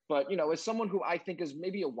 But, as someone who I think is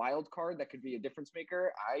maybe a wild card that could be a difference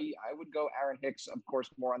maker, I would go Aaron Hicks, of course,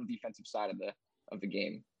 more on the defensive side of the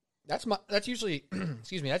game. That's usually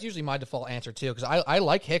that's usually my default answer too, because I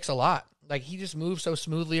like Hicks a lot. Like, he just moves so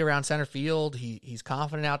smoothly around center field. He's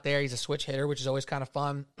confident out there. He's a switch hitter, which is always kind of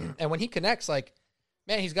fun. And when he connects,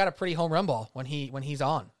 he's got a pretty home run ball when he's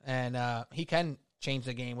on, and he can change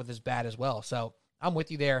the game with his bat as well. So I'm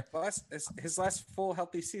with you there. Well, his last full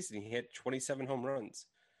healthy season, he hit 27 home runs.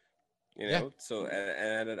 So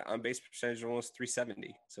and an on base percentage of almost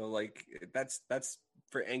 370. So that's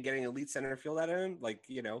for and getting elite center field out of him.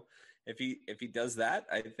 If he does that,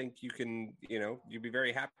 I think you can you'd be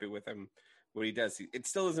very happy with him what he does. It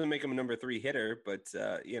still doesn't make him a number 3 hitter, but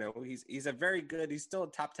he's a very good. He's still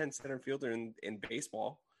a top 10 center fielder in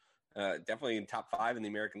baseball. Definitely in top 5 in the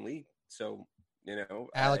American League. So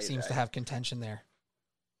Alex seems to have contention there.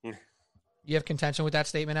 You have contention with that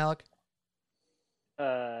statement, Alec?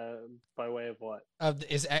 By way of what?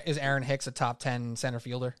 Is Aaron Hicks a top 10 center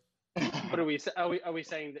fielder? What are we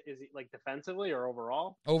saying? Is he defensively or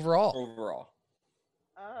overall? Overall.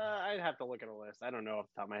 I'd have to look at a list. I don't know off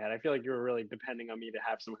the top of my head. I feel like you were really depending on me to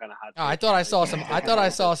have some kind of hot. I thought I saw some. I thought I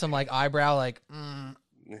saw some eyebrow Yeah,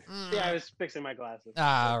 I was fixing my glasses.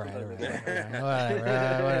 All right.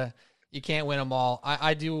 Whatever. You can't win them all.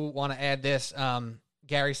 I do want to add this.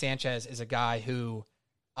 Gary Sanchez is a guy who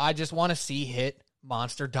I just want to see hit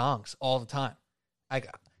monster donks all the time.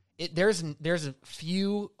 There's a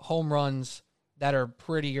few home runs that are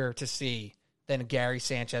prettier to see than Gary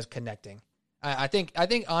Sanchez connecting. I think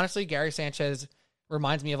honestly, Gary Sanchez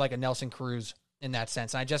reminds me of a Nelson Cruz in that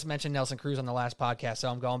sense. And I just mentioned Nelson Cruz on the last podcast, so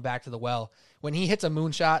I'm going back to the well. When he hits a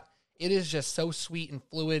moonshot, it is just so sweet and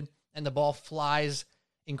fluid, and the ball flies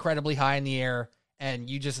incredibly high in the air, and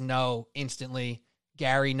you just know instantly.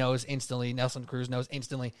 Gary knows instantly. Nelson Cruz knows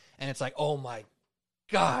instantly, and it's like, oh my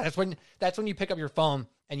God! That's when you pick up your phone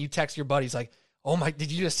and you text your buddies like, oh my,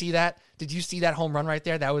 did you just see that? Did you see that home run right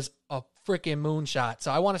there? That was a freaking moonshot.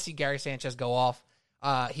 So I want to see Gary Sanchez go off.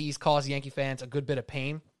 He's caused Yankee fans a good bit of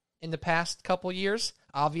pain in the past couple years.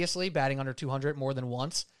 Obviously, batting under 200 more than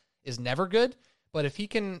once is never good. But if he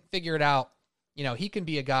can figure it out, he can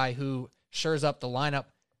be a guy who shores up the lineup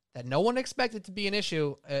that no one expected to be an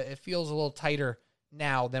issue. It feels a little tighter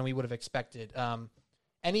now than we would have expected.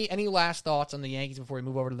 Any last thoughts on the Yankees before we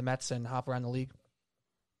move over to the Mets and hop around the league?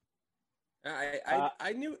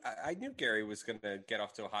 I knew Gary was going to get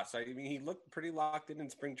off to a hot start. I mean, he looked pretty locked in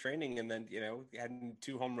spring training, and then he had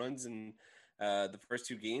 2 home runs in the first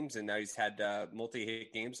 2 games, and now he's had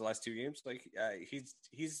multi-hit games the last 2 games.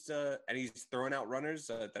 He's throwing out runners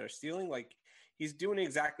that are stealing. He's doing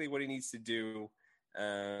exactly what he needs to do,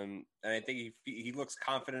 and I think he looks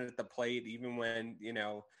confident at the plate, even when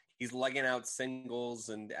he's legging out singles,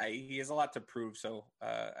 and he has a lot to prove. So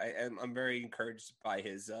I'm very encouraged by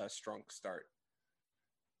his strong start.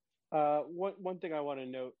 One thing I want to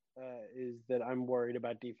note is that I'm worried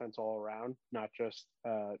about defense all around, not just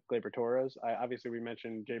Gleyber Torres. Obviously, we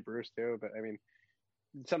mentioned Jay Bruce too, but I mean,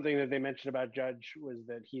 something that they mentioned about Judge was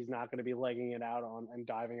that he's not going to be legging it out on and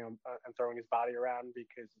diving on and throwing his body around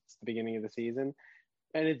because it's the beginning of the season,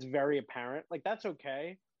 and it's very apparent. That's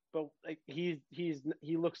okay. but like he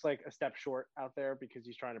looks like a step short out there because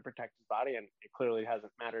he's trying to protect his body, and it clearly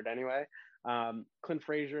hasn't mattered anyway. Clint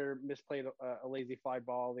Frazier misplayed a lazy fly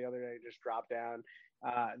ball the other day, just dropped down.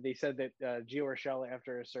 They said that Gio Urshela,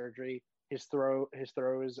 after his surgery, his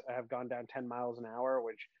throws have gone down 10 miles an hour,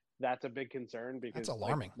 which that's a big concern because that's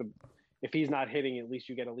alarming. If he's not hitting, at least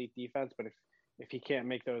you get elite defense. But if he can't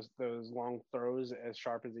make those long throws as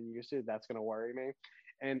sharp as he used to, that's going to worry me.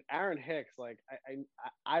 And Aaron Hicks, like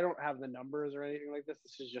I don't have the numbers or anything like this.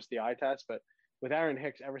 This is just the eye test. But with Aaron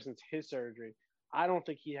Hicks, ever since his surgery, I don't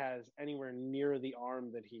think he has anywhere near the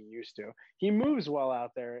arm that he used to. He moves well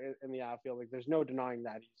out there in the outfield. Like there's no denying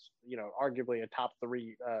that he's, arguably a top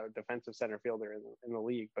 3 defensive center fielder in the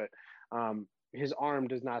league. But his arm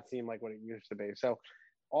does not seem like what it used to be. So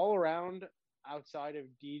all around, outside of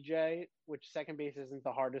DJ, which second base isn't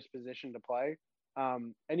the hardest position to play,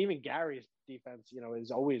 and even Gary's defense,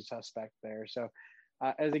 is always suspect there. So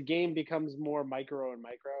as a game becomes more micro and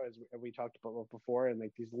micro, as we talked about before, and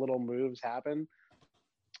like these little moves happen,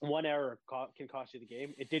 one error can cost you the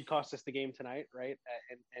game. It did cost us the game tonight, right?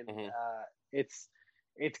 And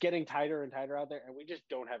it's getting tighter and tighter out there, and we just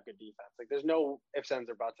don't have good defense. Like there's no ifs, ands,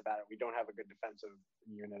 or buts about it. We don't have a good defensive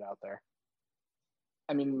unit out there.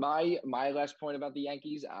 I mean, my last point about the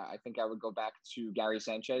Yankees, I think I would go back to Gary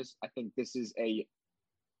Sanchez. I think this is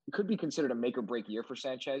could be considered a make or break year for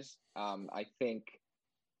Sanchez. I think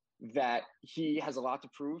that he has a lot to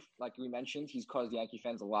prove. Like we mentioned, he's caused Yankee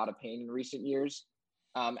fans a lot of pain in recent years.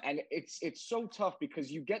 And it's so tough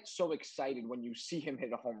because you get so excited when you see him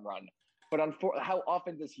hit a home run. But how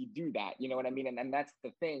often does he do that? You know what I mean? And that's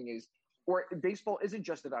the thing is, or baseball isn't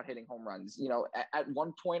just about hitting home runs. At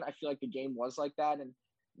one point, I feel like the game was like that. And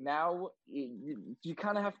now you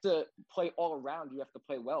kind of have to play all around. You have to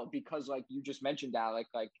play well because, like you just mentioned, Alec,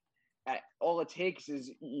 all it takes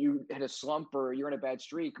is you hit a slump or you're in a bad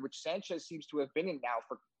streak, which Sanchez seems to have been in now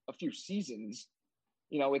for a few seasons.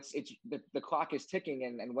 It's the clock is ticking,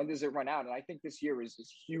 and when does it run out? And I think this year is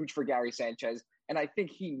huge for Gary Sanchez, and I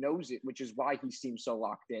think he knows it, which is why he seems so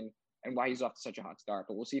locked in and why he's off to such a hot start.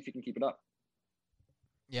 But we'll see if he can keep it up.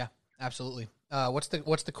 Yeah, absolutely. What's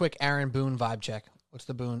the quick Aaron Boone vibe check? What's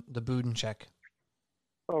the Boone check?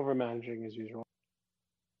 Over managing as usual.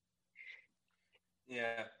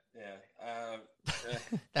 Yeah.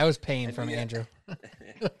 That was pain from Andrew.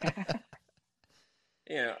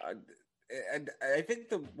 And I think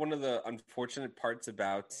one of the unfortunate parts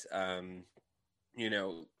about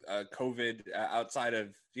COVID, outside of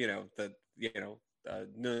the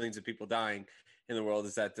millions of people dying in the world,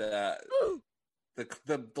 is that the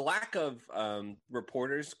lack of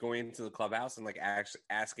reporters going into the clubhouse and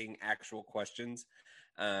asking actual questions.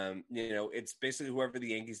 It's basically whoever the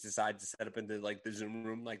Yankees decide to set up into the Zoom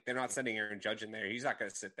room. Like they're not sending Aaron Judge in there. He's not going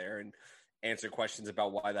to sit there and answer questions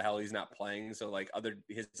about why the hell he's not playing. So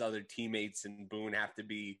his other teammates and Boone have to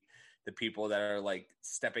be the people that are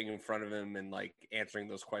stepping in front of him and answering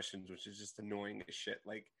those questions, which is just annoying as shit.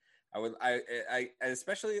 I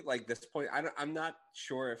especially at this point, I'm not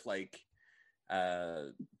sure if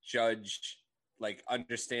Judge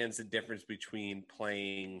understands the difference between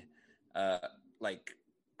playing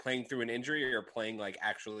playing through an injury or playing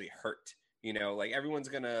actually hurt. Everyone's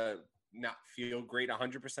gonna not feel great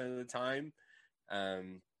 100% of the time,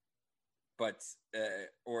 but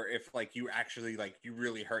or if you actually you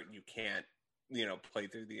really hurt and you can't play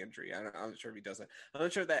through the injury. I'm not sure if he does that. I'm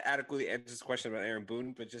not sure if that adequately answers the question about Aaron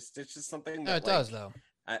Boone, but it's just something that it does though.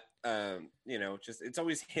 It's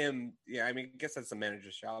always him. Yeah, I mean, I guess that's the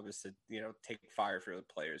manager's job is to take fire for the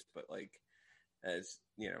players, but as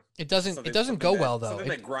it doesn't go well though. Something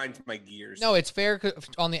that grinds my gears. No, it's fair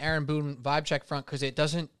on the Aaron Boone vibe check front because it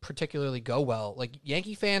doesn't particularly go well.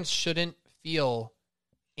 Yankee fans shouldn't feel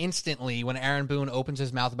instantly when Aaron Boone opens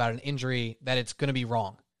his mouth about an injury that it's going to be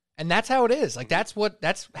wrong, and that's how it is.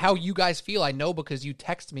 That's how you guys feel. I know because you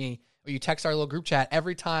text me or you text our little group chat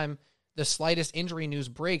every time the slightest injury news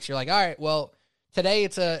breaks. You're like, all right, well, today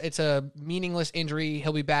it's a meaningless injury.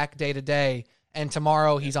 He'll be back day to day, and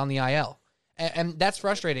tomorrow he's on the IL. And that's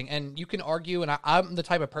frustrating. And you can argue, and I'm the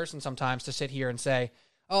type of person sometimes to sit here and say,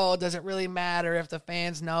 oh, does it really matter if the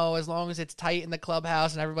fans know as long as it's tight in the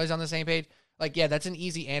clubhouse and everybody's on the same page? Yeah, that's an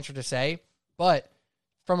easy answer to say. But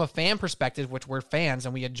from a fan perspective, which we're fans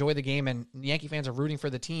and we enjoy the game and Yankee fans are rooting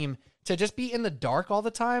for the team, to just be in the dark all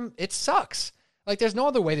the time, it sucks. There's no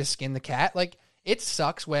other way to skin the cat. It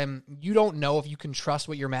sucks when you don't know if you can trust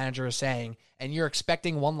what your manager is saying and you're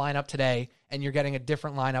expecting one lineup today and you're getting a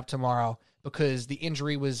different lineup tomorrow because the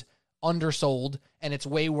injury was undersold and it's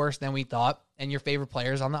way worse than we thought and your favorite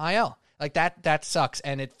player is on the IL. That sucks,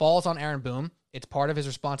 and it falls on Aaron Boone. It's part of his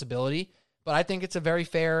responsibility, but I think it's a very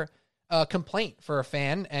fair complaint for a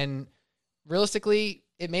fan. And realistically,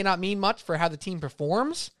 it may not mean much for how the team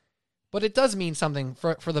performs, but it does mean something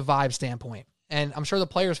for the vibe standpoint. And I'm sure the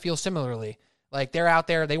players feel similarly. Like, they're out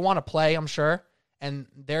there, they want to play, I'm sure, and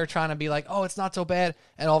they're trying to be like, oh, it's not so bad,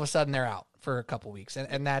 and all of a sudden they're out for a couple weeks.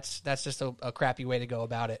 And that's just a crappy way to go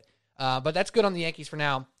about it. But that's good on the Yankees for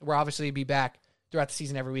now. We'll obviously be back throughout the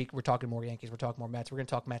season every week. We're talking more Yankees. We're talking more Mets. We're going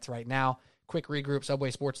to talk Mets right now. Quick regroup,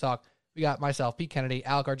 Subway Sports Talk. We got myself, Pete Kennedy,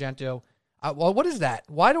 Alec Argento. Well, what is that?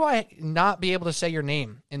 Why do I not be able to say your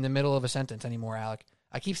name in the middle of a sentence anymore, Alec?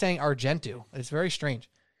 I keep saying Argento. It's very strange.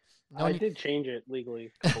 I did change it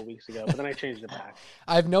legally a couple weeks ago, but then I changed it back.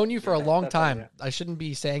 I've known you for a long time. I shouldn't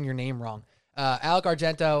be saying your name wrong. Alec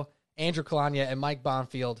Argento, Andrew Kalanya, and Mike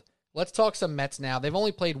Bonfield. Let's talk some Mets now. They've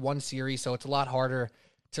only played one series, so it's a lot harder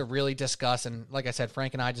to really discuss. And like I said,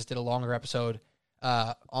 Frank and I just did a longer episode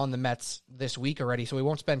on the Mets this week already, so we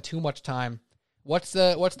won't spend too much time. What's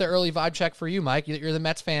the early vibe check for you, Mike? You're the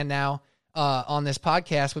Mets fan now on this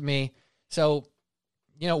podcast with me. So,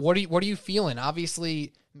 what are you feeling?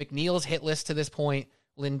 Obviously, McNeil's hit list to this point.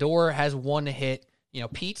 Lindor has one hit.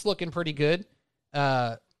 Pete's looking pretty good.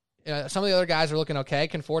 Some of the other guys are looking okay.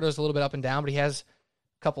 Conforto's a little bit up and down, but he has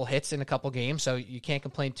a couple hits in a couple games, so you can't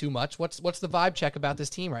complain too much. What's the vibe check about this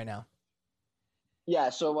team right now? Yeah,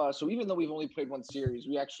 so even though we've only played one series,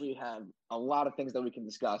 we actually have a lot of things that we can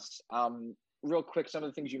discuss. Real quick, some of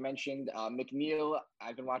the things you mentioned. McNeil,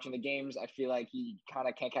 I've been watching the games. I feel like he kind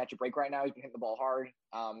of can't catch a break right now. He's been hitting the ball hard.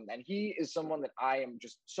 And he is someone that I am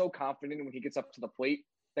just so confident in when he gets up to the plate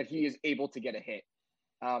that he is able to get a hit.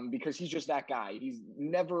 Because he's just that guy. He's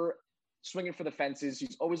never swinging for the fences.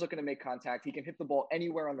 He's always looking to make contact. He can hit the ball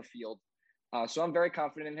anywhere on the field. So I'm very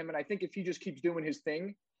confident in him. And I think if he just keeps doing his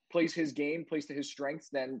thing, plays his game, plays to his strengths,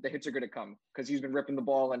 then the hits are going to come because he's been ripping the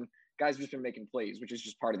ball and guys have just been making plays, which is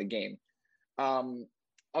just part of the game.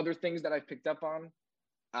 Other things that I've picked up on,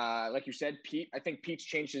 like you said, Pete, I think Pete's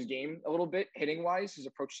changed his game a little bit hitting wise, his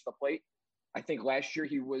approach to the plate. I think last year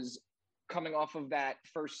he was coming off of that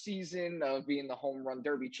first season of being the home run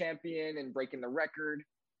derby champion and breaking the record.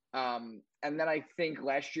 And then I think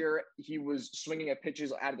last year he was swinging at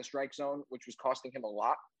pitches out of the strike zone, which was costing him a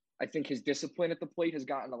lot. I think his discipline at the plate has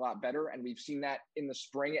gotten a lot better, and we've seen that in the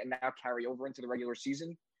spring and now carry over into the regular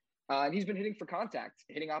season. And he's been hitting for contact,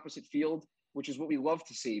 hitting opposite field, which is what we love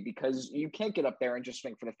to see because you can't get up there and just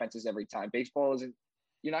swing for the fences every time. Baseball isn't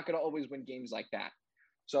 – you're not going to always win games like that.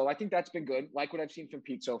 So I think that's been good, like what I've seen from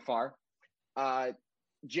Pete so far.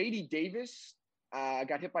 J.D. Davis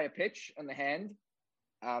got hit by a pitch on the hand.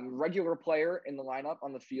 Regular player in the lineup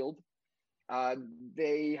on the field.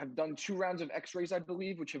 They have done 2 rounds of x-rays, I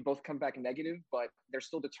believe, which have both come back negative, but they're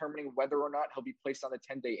still determining whether or not he'll be placed on the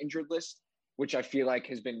 10-day injured list, which I feel like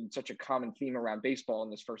has been such a common theme around baseball in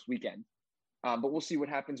this first weekend. But we'll see what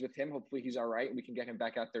happens with him. Hopefully he's all right and we can get him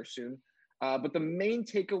back out there soon. But the main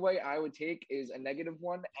takeaway I would take is a negative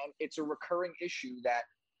one, and it's a recurring issue that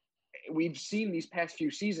we've seen these past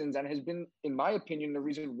few seasons and has been, in my opinion, the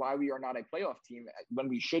reason why we are not a playoff team when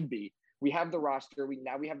we should be. We have the roster.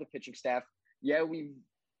 Now we have the pitching staff. Yeah, we've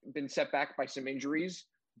been set back by some injuries,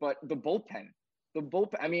 but the bullpen,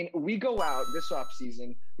 I mean, we go out this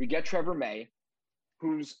offseason, we get Trevor May,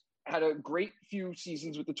 who's had a great few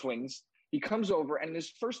seasons with the Twins. He comes over, and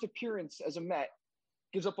his first appearance as a Met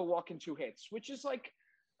gives up a walk and 2 hits, which is like,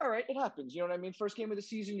 all right, it happens. You know what I mean? First game of the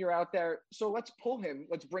season, you're out there. So let's pull him.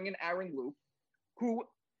 Let's bring in Aaron Loup, who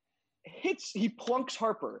he plunks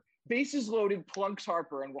Harper. Bases loaded, plunks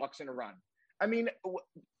Harper, and walks in a run. I mean,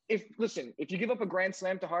 if you give up a grand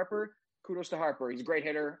slam to Harper, kudos to Harper. He's a great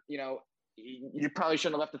hitter. You probably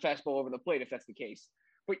shouldn't have left the fastball over the plate if that's the case.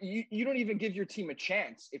 But you don't even give your team a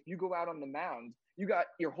chance. If you go out on the mound, you got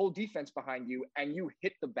your whole defense behind you, and you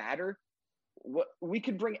hit the batter. We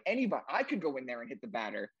could bring anybody. I could go in there and hit the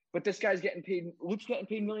batter, but this guy's getting paid. Luke's getting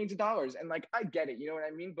paid millions of dollars, and I get it. You know what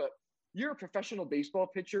I mean? But you're a professional baseball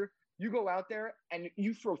pitcher. You go out there and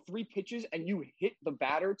you throw 3 pitches and you hit the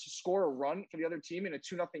batter to score a run for the other team in a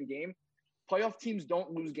 2-0 game. Playoff teams don't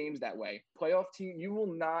lose games that way. You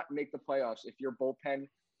will not make the playoffs if your bullpen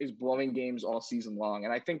is blowing games all season long.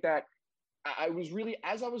 And I think that I was really,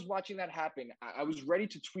 as I was watching that happen, I was ready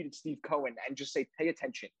to tweet at Steve Cohen and just say, pay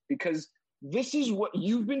attention, because this is what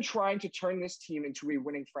you've been trying to turn this team into, a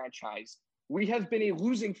winning franchise. We have been a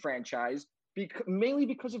losing franchise mainly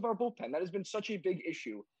because of our bullpen. That has been such a big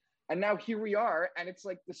issue. And now here we are, and it's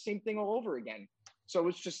like the same thing all over again. So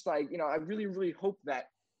it's just like, I really, really hope that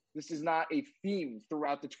this is not a theme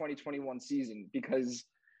throughout the 2021 season, because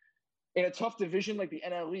in a tough division like the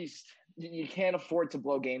NL East, you can't afford to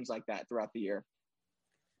blow games like that throughout the year.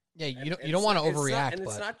 Yeah, you don't want to overreact, and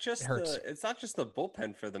but it's not just the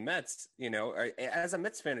bullpen for the Mets. As a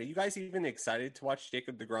Mets fan, are you guys even excited to watch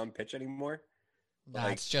Jacob deGrom pitch anymore? Nah,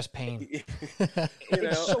 it's just pain.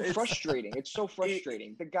 It's so frustrating. It's so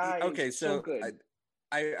frustrating. The guy is so good.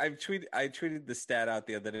 I tweeted the stat out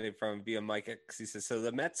the other day from via Mike X. He says, so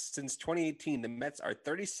the Mets since 2018, the Mets are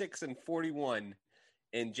 36-41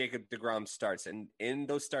 in Jacob deGrom starts, and in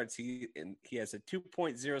those starts he has a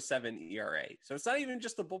 2.07 ERA. So it's not even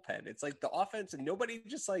just the bullpen; it's like the offense, and nobody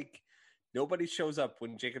shows up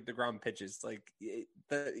when Jacob deGrom pitches. Like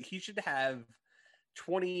he should have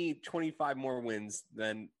 20-25 more wins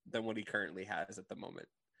than what he currently has at the moment.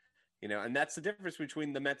 And that's the difference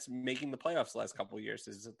between the Mets making the playoffs the last couple of years.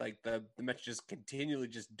 Is like the Mets just continually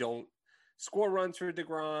just don't score runs for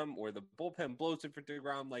deGrom, or the bullpen blows it for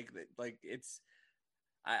deGrom. Like it's.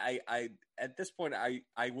 I at this point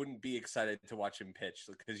I wouldn't be excited to watch him pitch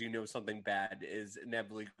because something bad is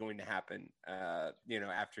inevitably going to happen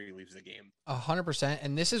after he leaves the game. 100%,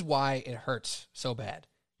 and this is why it hurts so bad,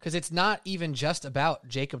 because it's not even just about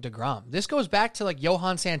Jacob deGrom. This goes back to like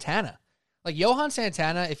Johan Santana. Like Johan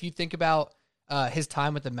Santana, if you think about his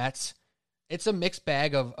time with the Mets, it's a mixed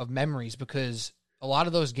bag of memories, because a lot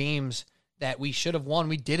of those games that we should have won,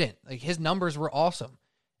 we didn't. Like his numbers were awesome.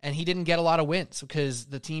 And he didn't get a lot of wins because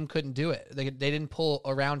the team couldn't do it. They didn't pull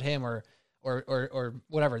around him or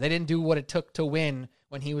whatever. They didn't do what it took to win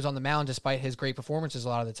when he was on the mound, despite his great performances a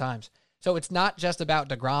lot of the times. So it's not just about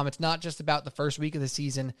deGrom. It's not just about the first week of the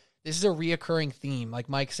season. This is a reoccurring theme, like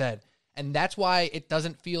Mike said. And that's why it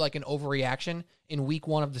doesn't feel like an overreaction in week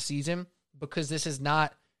 1 of the season, because this is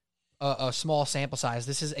not a small sample size.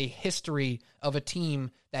 This is a history of a team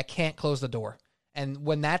that can't close the door. And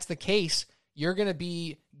when that's the case, you're going to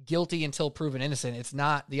be guilty until proven innocent. It's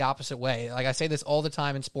not the opposite way. Like I say this all the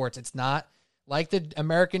time in sports. It's not like the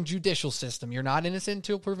American judicial system. You're not innocent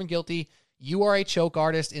until proven guilty. You are a choke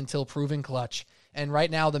artist until proven clutch. And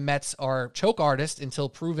right now the Mets are choke artists until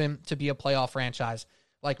proven to be a playoff franchise,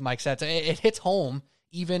 like Mike said. So it hits home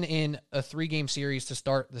even in a 3-game series to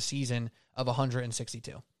start the season of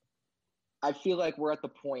 162. I feel like we're at the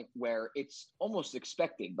point where it's almost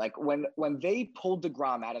expected. Like when they pulled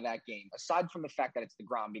deGrom out of that game, aside from the fact that it's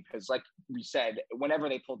deGrom, because like we said, whenever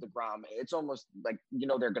they pulled deGrom, it's almost like,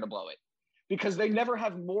 they're going to blow it, because they never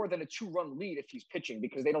have more than a 2-run lead if he's pitching,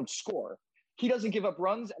 because they don't score. He doesn't give up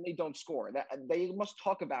runs and they don't score. That they must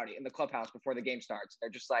talk about it in the clubhouse before the game starts. They're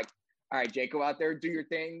just like, all right, Jake, go out there, do your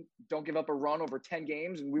thing. Don't give up a run over 10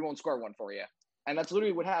 games and we won't score one for you. And that's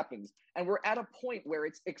literally what happens. And we're at a point where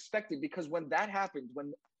it's expected, because when that happened,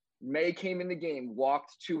 when May came in the game,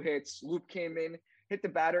 walked 2 hits, Loup came in, hit the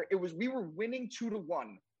batter, we were winning 2-1.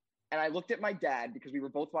 And I looked at my dad, because we were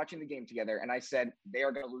both watching the game together, and I said, they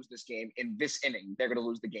are going to lose this game in this inning. They're going to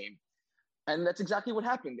lose the game. And that's exactly what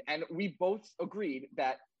happened. And we both agreed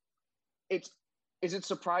that is it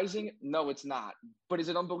surprising? No, it's not. But is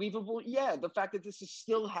it unbelievable? Yeah, the fact that this is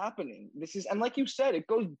still happening. And like you said, it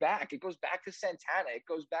goes back. It goes back to Santana. It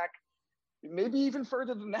goes back maybe even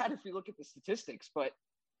further than that if you look at the statistics. But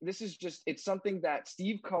this is it's something that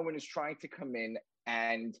Steve Cohen is trying to come in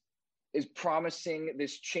and is promising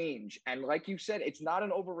this change. And like you said, it's not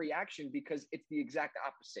an overreaction, because it's the exact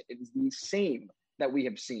opposite. It is the same that we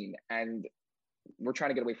have seen. And we're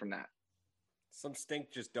trying to get away from that. Some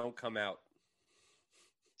stink just don't come out.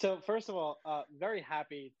 So first of all, very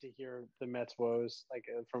happy to hear the Mets woes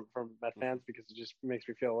from Met fans, because it just makes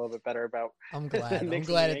me feel a little bit better about. I'm glad. I'm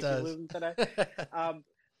glad it does. Today.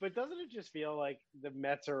 But doesn't it just feel like the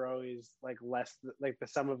Mets are always like less, like the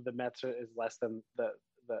sum of the Mets is less than the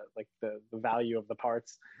value of the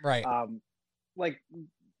parts, right? Like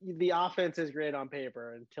the offense is great on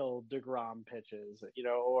paper until deGrom pitches,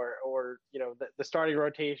 or the starting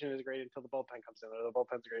rotation is great until the bullpen comes in, or the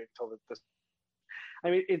bullpen's great until the I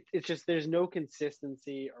mean, it's just there's no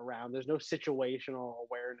consistency around. There's no situational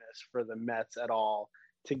awareness for the Mets at all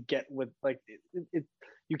to get with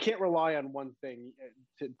you can't rely on one thing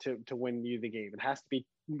to win you the game. It has to be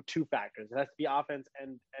 2 factors. It has to be offense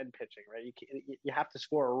and pitching, right? You have to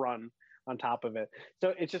score a run on top of it.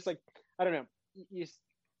 So it's just like, I don't know.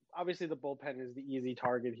 Obviously the bullpen is the easy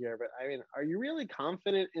target here, but I mean, are you really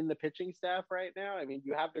confident in the pitching staff right now? I mean,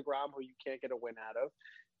 you have deGrom, who you can't get a win out of.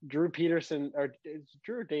 Drew Peterson, or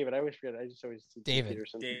Drew or David? I always forget. I just always see David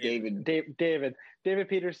Peterson. David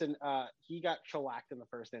Peterson. He got shellacked in the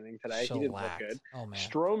first inning today. He didn't look good. Oh man.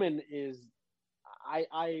 Stroman is.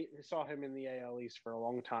 I saw him in the AL East for a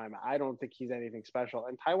long time. I don't think he's anything special.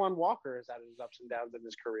 And Taijuan Walker has had his ups and downs in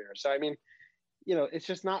his career. So I mean, it's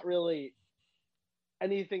just not really.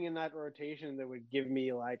 anything in that rotation that would give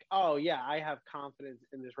me like, oh yeah, I have confidence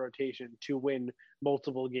in this rotation to win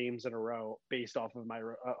multiple games in a row based off of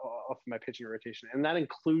my pitching rotation, and that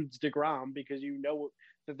includes DeGrom, because you know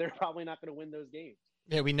that they're probably not going to win those games.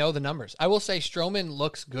 Yeah, we know the numbers. I will say Stroman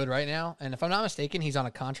looks good right now, and if I'm not mistaken, he's on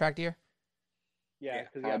a contract year. Yeah,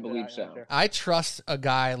 I believe so. I trust a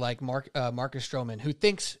guy like Marcus Stroman, who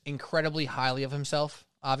thinks incredibly highly of himself.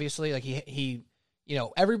 Obviously, like he, you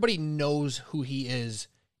know, everybody knows who he is,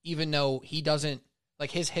 even though he doesn't,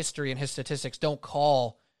 like, his history and his statistics don't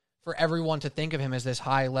call for everyone to think of him as this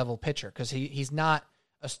high level pitcher, because he's not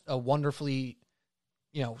a wonderfully,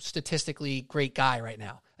 you know, statistically great guy right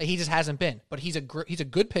now. Like, he just hasn't been, but he's a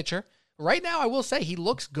good pitcher right now. I will say he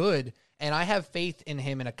looks good, and I have faith in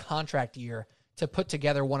him in a contract year to put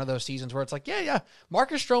together one of those seasons where it's like, yeah,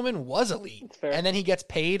 Marcus Stroman was elite, and then he gets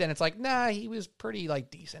paid, and it's like, nah, he was pretty, like,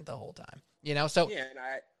 decent the whole time, you know. So yeah, and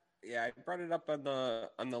I brought it up on the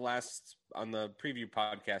preview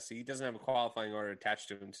podcast. He doesn't have a qualifying order attached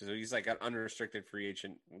to him, so he's like an unrestricted free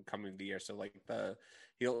agent coming to the year. So like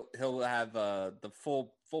he'll have the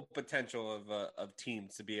full potential of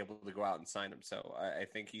teams to be able to go out and sign him. So I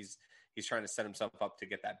think he's trying to set himself up to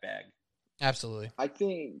get that bag. absolutely. I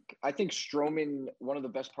think Stroman, one of the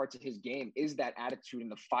best parts of his game is that attitude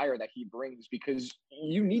and the fire that he brings, because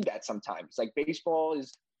you need that sometimes. Like, baseball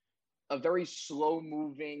is a very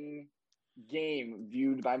slow-moving game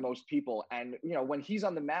viewed by most people. And, you know, when he's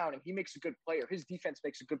on the mound and he makes a good play, or his defense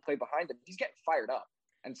makes a good play behind him, he's getting fired up.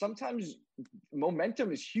 And sometimes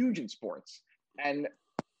momentum is huge in sports. And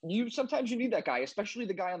sometimes you need that guy, especially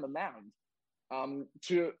the guy on the mound,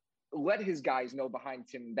 to let his guys know behind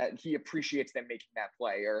him that he appreciates them making that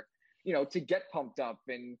play, or, you know, to get pumped up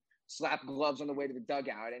and slap gloves on the way to the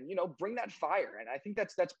dugout and, you know, bring that fire. And I think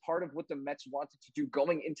that's part of what the Mets wanted to do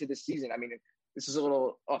going into this season. I mean, this is a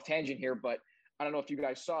little off tangent here, but I don't know if you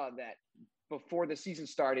guys saw that before the season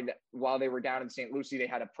started, while they were down in St. Lucie, they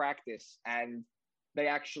had a practice, and they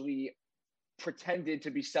actually pretended to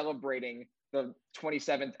be celebrating the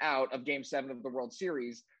 27th out of Game 7 of the World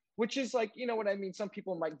Series, which is like, you know what I mean? Some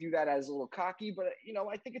people might do that as a little cocky, but, you know,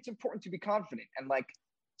 I think it's important to be confident. And, like,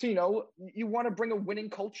 so, you know, you want to bring a winning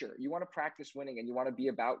culture. You want to practice winning, and you want to be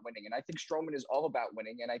about winning. And I think Stroman is all about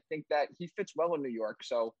winning, and I think that he fits well in New York.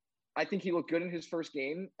 So I think he looked good in his first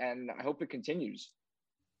game, and I hope it continues.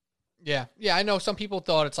 Yeah, I know some people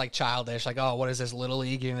thought it's like childish, like, oh, what is this, Little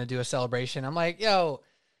League, you're going to do a celebration? I'm like, yo,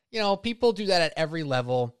 you know, people do that at every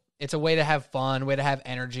level. It's a way to have fun, way to have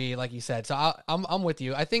energy, like you said. So I'm with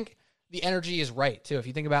you. I think the energy is right, too. If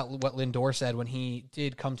you think about what Lindor said when he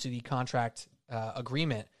did come to the contract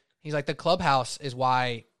agreement, he's like, the clubhouse is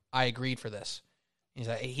why I agreed for this. He's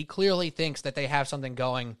like, he clearly thinks that they have something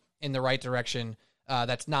going in the right direction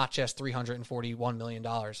that's not just $341 million.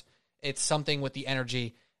 It's something with the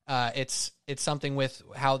energy. It's something with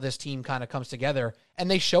how this team kind of comes together.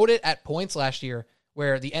 And they showed it at points last year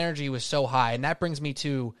where the energy was so high. And that brings me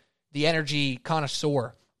to the energy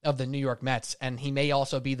connoisseur of the New York Mets, and he may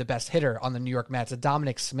also be the best hitter on the New York Mets,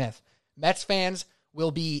 Dominic Smith. Mets fans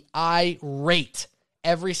will be irate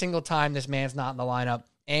every single time this man's not in the lineup.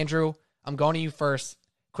 Andrew, I'm going to you first,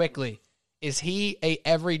 quickly. Is he a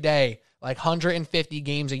everyday, like 150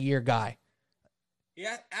 games a year guy?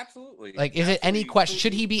 Yeah, absolutely. Like, is it any question?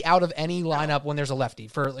 Should he be out of any lineup when there's a lefty,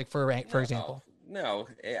 for example? No,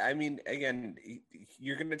 I mean, again,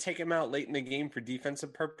 you're going to take him out late in the game for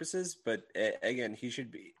defensive purposes, but again, he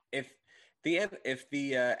should be. If the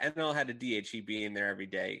NL had a DH, he'd be in there every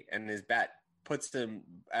day, and his bat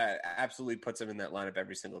absolutely puts him in that lineup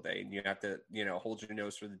every single day, and you have to, you know, hold your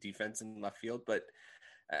nose for the defense in left field. But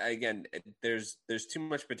again, there's too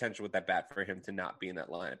much potential with that bat for him to not be in that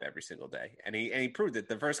lineup every single day, and he proved it.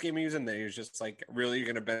 The first game he was in there, he was just like, really, you're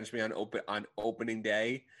going to bench me on opening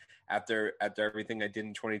day after everything I did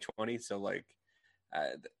in 2020. So like,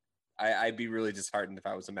 I'd be really disheartened if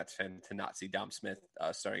I was a Mets fan to not see Dom Smith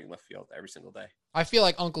starting in left field every single day. I feel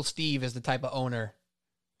like Uncle Steve is the type of owner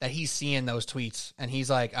that he's seeing those tweets, and he's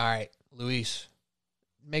like, all right, Luis,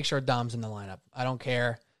 make sure Dom's in the lineup. I don't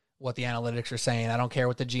care what the analytics are saying. I don't care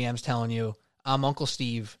what the GM's telling you. I'm Uncle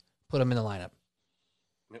Steve. Put him in the lineup.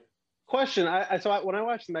 Question. When I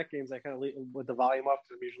watch the Met games, I kind of leave with the volume off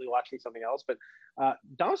because I'm usually watching something else. But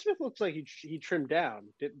Dom Smith looks like he trimmed down,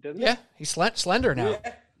 didn't he? Yeah, he's slender now.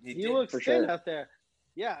 Yeah, he looks thin out there.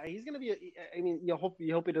 Yeah, he's going to be. I mean, you hope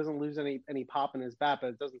he doesn't lose any pop in his bat, but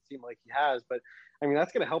it doesn't seem like he has. But I mean,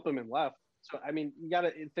 that's going to help him in left. So I mean, you got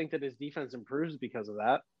to think that his defense improves because of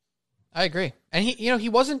that. I agree, and he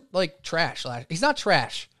wasn't like trash. He's not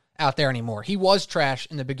trash out there anymore. He was trash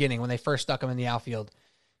in the beginning when they first stuck him in the outfield.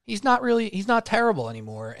 He's not terrible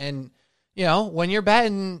anymore. And you know, when you're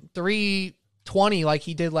batting 320 like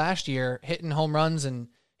he did last year, hitting home runs and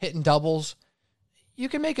hitting doubles, you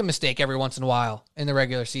can make a mistake every once in a while in the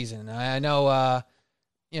regular season. I know,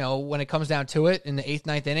 you know, when it comes down to it in the 8th,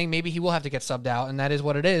 9th inning, maybe he will have to get subbed out, and that is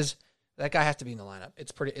what it is. That guy has to be in the lineup.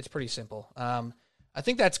 It's pretty simple. I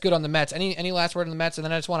think that's good on the Mets. Any last word on the Mets? And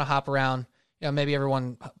then I just want to hop around. You know, maybe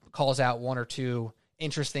everyone calls out one or two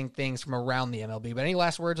interesting things from around the MLB. But any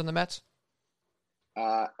last words on the Mets?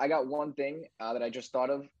 I got one thing that I just thought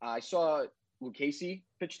of. I saw Lucchesi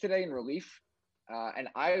pitch today in relief, and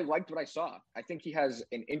I liked what I saw. I think he has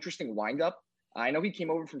an interesting windup. I know he came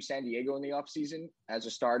over from San Diego in the offseason as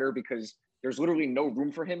a starter because there's literally no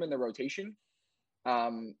room for him in the rotation.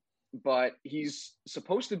 But he's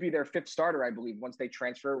supposed to be their 5th starter, I believe, once they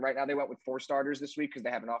transfer. Right now they went with 4 starters this week because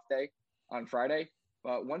they have an off day on Friday.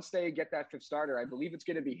 But once they get that 5th starter, I believe it's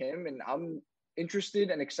going to be him, and I'm interested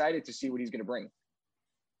and excited to see what he's going to bring.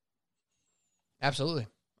 Absolutely.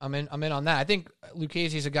 I'm in on that. I think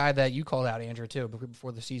Lucchesi is a guy that you called out, Andrew, too,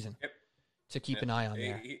 before the season. Yep. To keep an eye on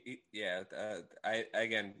there. I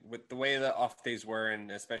again, with the way the off days were,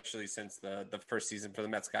 and especially since the first season for the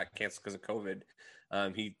Mets got canceled because of COVID,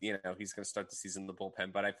 he's going to start the season in the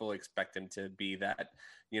bullpen. But I fully expect him to be that,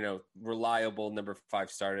 reliable number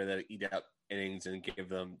 5 starter that eat out innings and give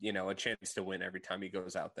them, a chance to win every time he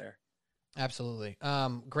goes out there. Absolutely.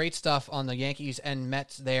 Great stuff on the Yankees and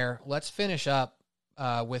Mets there. Let's finish up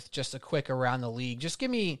with just a quick around the league. Just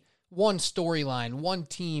give me one storyline, one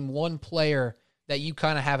team, one player that you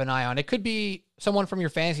kind of have an eye on. It could be someone from your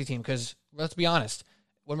fantasy team because, let's be honest,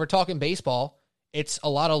 when we're talking baseball, it's a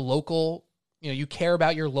lot of local, you care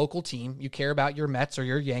about your local team. You care about your Mets or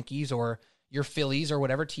your Yankees or your Phillies or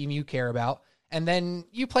whatever team you care about. And then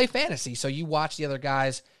you play fantasy. So you watch the other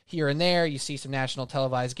guys here and there. You see some national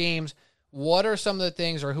televised games. What are some of the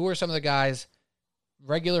things, or who are some of the guys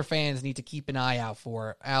regular fans need to keep an eye out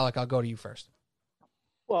for? Alec, I'll go to you first.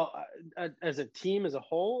 Well, as a team as a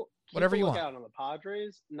whole, whatever you look want out on the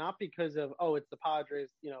Padres, not because of it's the Padres,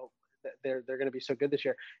 they're going to be so good this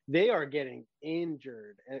year. They are getting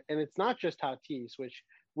injured, and it's not just Tatis, which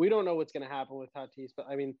we don't know what's going to happen with Tatis. But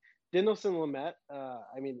I mean, Dinelson Lamet,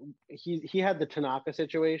 he had the Tanaka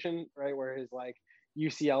situation, right, where his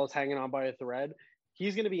UCL is hanging on by a thread.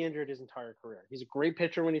 He's going to be injured his entire career. He's a great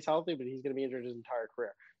pitcher when he's healthy, but he's going to be injured his entire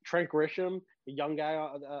career. Trent Grisham, the young guy,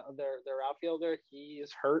 their outfielder, he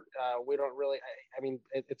is hurt. We don't really.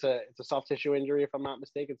 It's a soft tissue injury if I'm not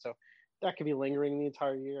mistaken. So that could be lingering the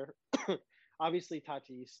entire year. Obviously,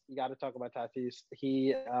 Tatis. You got to talk about Tatis.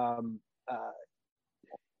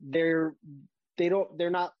 They're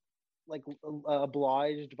not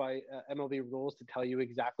obliged by MLB rules to tell you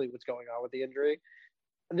exactly what's going on with the injury.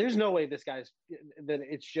 There's no way that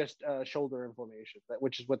it's just shoulder inflammation,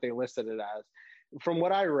 which is what they listed it as. From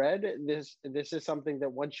what I read, this is something that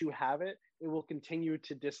once you have it, it will continue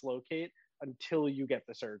to dislocate until you get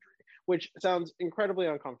the surgery, which sounds incredibly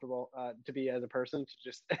uncomfortable to be as a person. To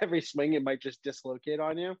just every swing, it might just dislocate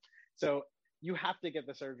on you. So you have to get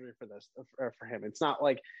the surgery for this for him. It's not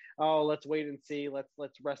like, let's wait and see.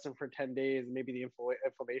 Let's rest him for 10 days. And maybe the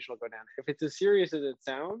inflammation will go down. If it's as serious as it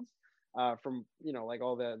sounds, from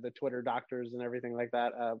all the Twitter doctors and everything like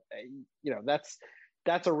that,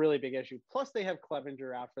 that's a really big issue. Plus they have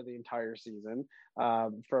Clevenger out for the entire season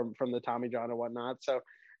from the Tommy John and whatnot. So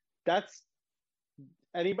that's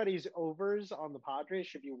anybody's overs on the Padres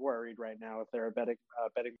should be worried right now if they're a betting.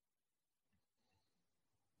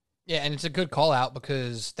 Yeah, and it's a good call out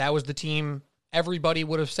because that was the team everybody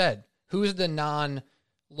would have said. Who's the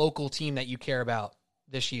non-local team that you care about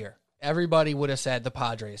this year? Everybody would have said the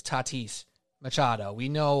Padres, Tatis, Machado. We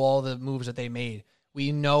know all the moves that they made.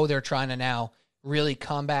 We know they're trying to now really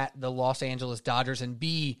combat the Los Angeles Dodgers and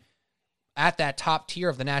be at that top tier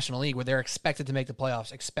of the National League where they're expected to make the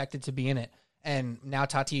playoffs, expected to be in it. And now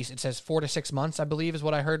Tatis, it says 4 to 6 months, I believe, is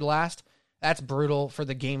what I heard last. That's brutal for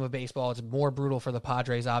the game of baseball. It's more brutal for the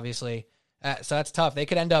Padres, obviously. So that's tough. They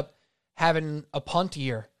could end up having a punt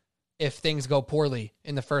year if things go poorly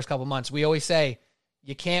in the first couple months. We always say,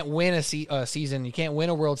 you can't win a season. You can't win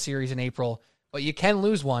a World Series in April, but you can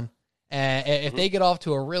lose one. And if they get off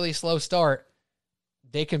to a really slow start,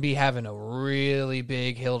 they can be having a really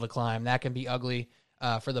big hill to climb. That can be ugly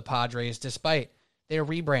for the Padres, despite their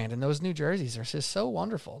rebrand. And those new jerseys are just so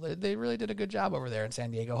wonderful. They really did a good job over there in San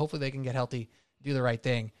Diego. Hopefully they can get healthy, do the right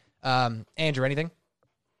thing. Andrew, anything?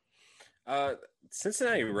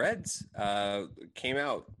 Cincinnati Reds came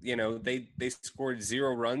out. They scored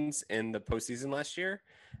 0 runs in the postseason last year.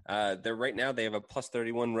 They're right now they have a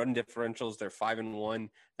 +31 run differentials. They're 5-1.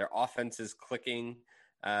 Their offense is clicking.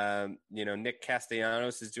 Nick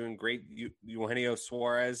Castellanos is doing great. Eugenio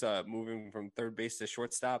Suarez moving from third base to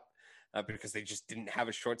shortstop because they just didn't have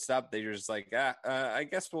a shortstop. They were just like, I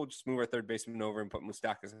guess we'll just move our third baseman over and put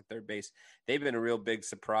Moustakas at third base. They've been a real big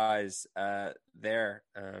surprise there.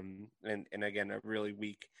 And again, a really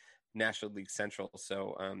weak National League Central.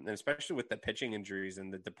 So, and especially with the pitching injuries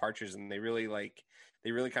and the departures, and they really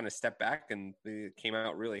kind of stepped back and they came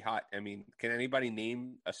out really hot. I mean, can anybody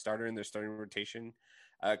name a starter in their starting rotation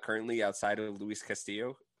currently outside of Luis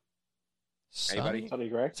Castillo? Anybody? Sonny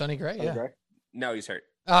Gray. Sonny Gray, yeah. Gray. No, he's hurt.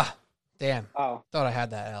 Ah, damn. Oh, Thought I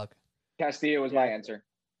had that, Alec. Castillo was my answer.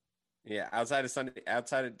 Yeah, outside of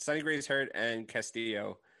Sonny Gray's hurt and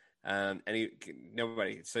Castillo.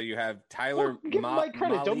 Nobody. So you have Tyler. give him my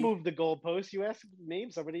credit. Molly. Don't move the goalpost. You ask,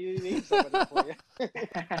 name somebody. You name somebody for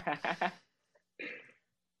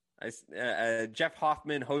you. Jeff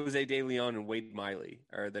Hoffman, Jose De Leon, and Wade Miley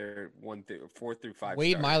are their 4 through 5.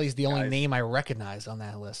 Wade starters, Miley's the only guys. name I recognize on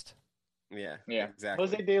that list. Yeah, exactly.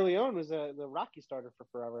 Jose De Leon was the Rocky starter for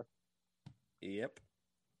forever. Yep.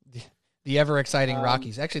 The ever exciting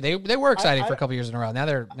Rockies. Actually, they were exciting for a couple years in a row. Now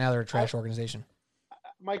they're a trash organization.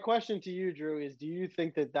 My question to you, Drew, is: do you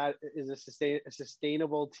think that is a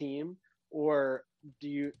sustainable team, or do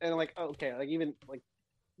you even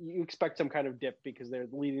you expect some kind of dip because they're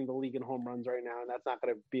leading the league in home runs right now, and that's not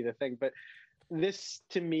going to be the thing. But this,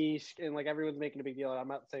 to me, and everyone's making a big deal. I'm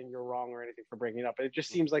not saying you're wrong or anything for bringing it up, but it just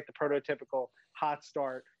seems like the prototypical hot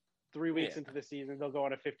start. 3 weeks into the season, they'll go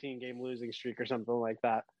on a 15-game losing streak or something like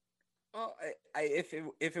that. Well, if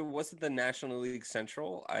it wasn't the National League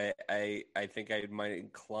Central, I think I might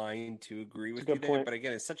incline to agree with you there. Point. But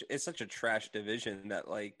again, it's such a trash division that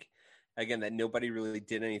that nobody really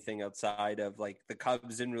did anything outside of the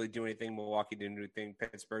Cubs didn't really do anything, Milwaukee didn't do anything,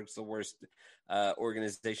 Pittsburgh's the worst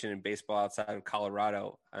organization in baseball outside of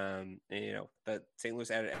Colorado. The St.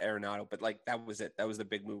 Louis added Arenado, but that was it. That was the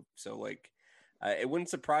big move. So it wouldn't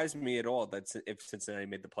surprise me at all that if Cincinnati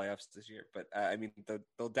made the playoffs this year. But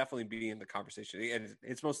they'll definitely be in the conversation, and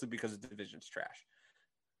it's mostly because the division's trash.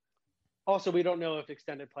 Also, we don't know if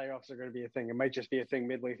extended playoffs are going to be a thing. It might just be a thing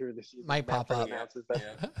midway through the season. Might pop up. Yeah.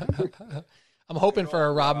 I'm hoping for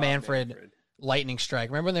a Rob Manfred lightning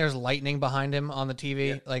strike. Remember when there's lightning behind him on the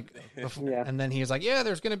TV? Yeah. And then he was like, yeah,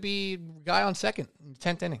 there's going to be a guy on second,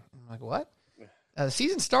 10th inning. I'm like, what? The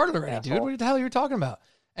season started already, dude. What the hell are you talking about?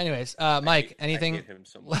 Anyways, Mike, anything? I hate him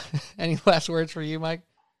so much. Any last words for you, Mike?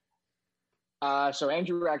 So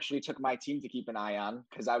Andrew actually took my team to keep an eye on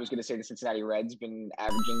because I was going to say the Cincinnati Reds been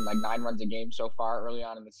averaging 9 runs a game so far early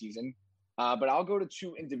on in the season. But I'll go to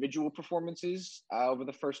 2 individual performances over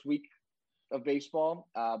the first week of baseball.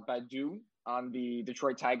 Badu on the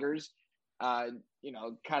Detroit Tigers, kind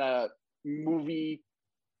of movie,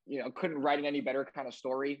 couldn't write it any better kind of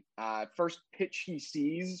story. First pitch he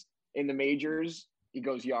sees in the majors, he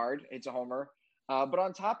goes yard. It's a homer. But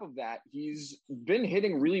on top of that, he's been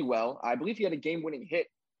hitting really well. I believe he had a game-winning hit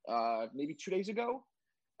maybe 2 days ago.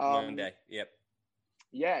 One day, yep.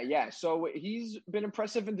 Yeah. So he's been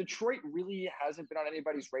impressive, and Detroit really hasn't been on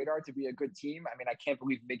anybody's radar to be a good team. I mean, I can't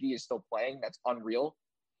believe Miggy is still playing. That's unreal.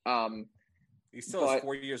 He still has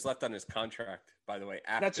 4 years left on his contract, by the way,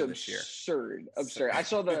 after this year. Absurd. I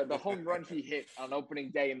saw the home run he hit on opening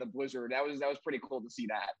day in the blizzard. That was pretty cool to see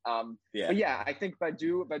that. But yeah, I think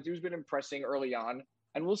Badu's been impressing early on,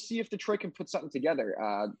 and we'll see if Detroit can put something together.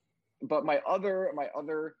 But my other,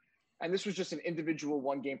 and this was just an individual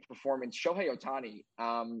 1-game performance, Shohei Ohtani,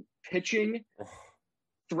 pitching,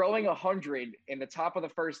 throwing 100 in the top of the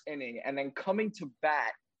first inning, and then coming to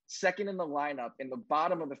bat second in the lineup in the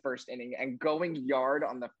bottom of the first inning and going yard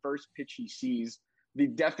on the first pitch he sees, the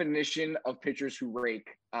definition of pitchers who rake.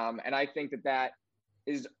 And I think that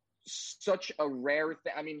is such a rare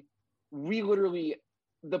thing. I mean, we literally,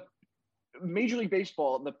 the Major League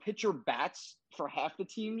Baseball, the pitcher bats for half the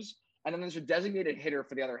teams, and then there's a designated hitter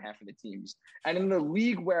for the other half of the teams. And in the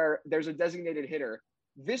league where there's a designated hitter,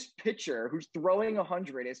 this pitcher who's throwing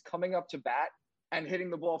 100 is coming up to bat and hitting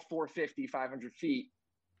the ball 450, 500 feet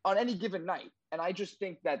on any given night. And I just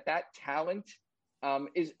think that talent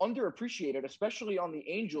is underappreciated, especially on the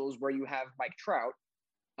Angels where you have Mike Trout.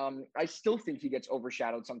 I still think he gets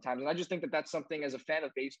overshadowed sometimes. And I just think that that's something as a fan of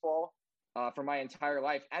baseball for my entire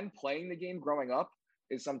life and playing the game growing up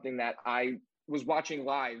is something that I was watching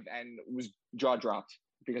live and was jaw dropped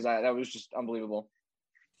because that was just unbelievable.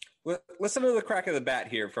 Listen to the crack of the bat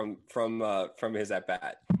here from his at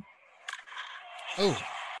bat. Oh.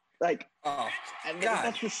 And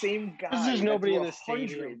that's the same guy. There's nobody in the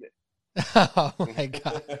stadium. Oh my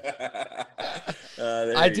god!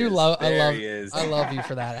 I love you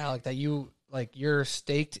for that, Alec. That you're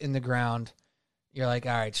staked in the ground, You're like,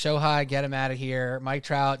 all right, Shohei, get him out of here. Mike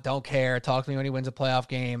Trout, don't care. Talk to me when he wins a playoff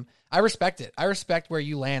game. I respect it. I respect where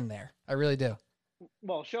you land there. I really do.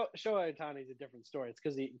 Well, Shohei Ohtani is a different story. It's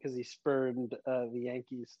because he spurned the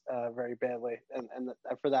Yankees very badly, and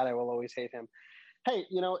for that I will always hate him. Hey,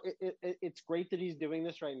 it's great that he's doing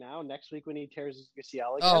this right now. Next week when he tears his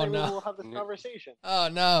ACL again, we'll have this conversation. Oh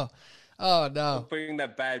no! Putting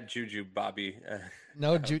that bad juju, Bobby.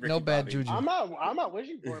 No bad juju. I'm not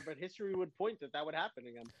wishing for it, but history would point that would happen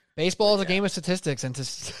again. Baseball is a game of statistics, and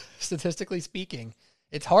statistically speaking,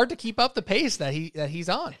 it's hard to keep up the pace that he's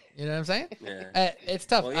on. You know what I'm saying? Yeah. It's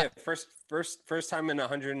tough. Well, yeah. First time in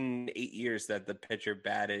 108 years that the pitcher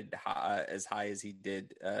batted as high as he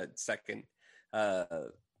did. Second in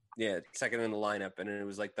the lineup, and it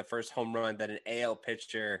was like the first home run that an AL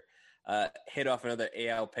pitcher hit off another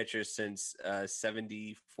AL pitcher since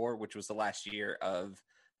 74, which was the last year of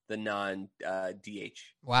the non-DH.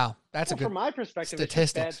 Wow, that's a good. From my perspective, statistics.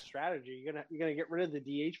 It's a bad strategy. You're gonna get rid of the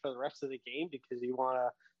DH for the rest of the game because you want to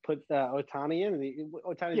put Ohtani in.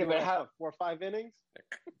 Ohtani, but 4 or 5 innings.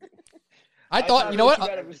 I thought, you know what?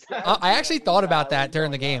 I actually thought about that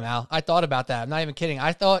during the game, Al. I thought about that. I'm not even kidding.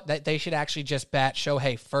 I thought that they should actually just bat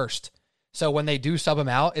Shohei first. So when they do sub him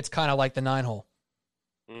out, it's kind of like the 9-hole.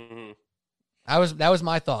 Mm-hmm. That was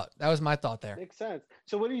my thought. That was my thought there. Makes sense.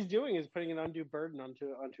 So what he's doing is putting an undue burden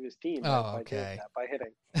onto his team. Okay. By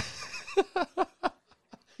hitting.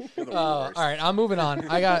 All right. I'm moving on.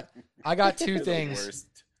 I got two things.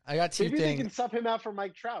 I got two Maybe things. they can sub him out for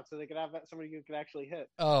Mike Trout so they can have somebody who can actually hit.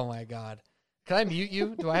 Oh my God. Can I mute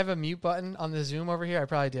you? Do I have a mute button on the Zoom over here? I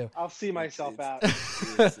probably do. I'll see myself out.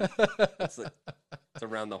 It's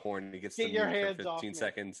around the horn. He gets Get to your mute hands for off 15 me.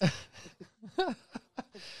 seconds.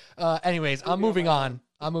 Anyways, I'm moving on.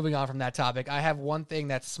 I'm moving on from that topic. I have one thing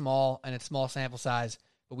that's small, and it's small sample size,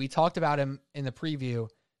 but we talked about him in the preview.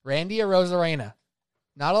 Randy Arozarena.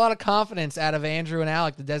 Not a lot of confidence out of Andrew and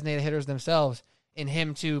Alec, the designated hitters themselves, in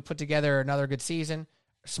him to put together another good season.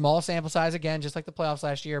 Small sample size again, just like the playoffs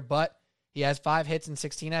last year, but he has 5 hits and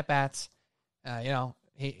 16 at-bats.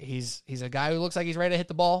 He's a guy who looks like he's ready to hit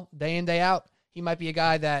the ball day in, day out. He might be a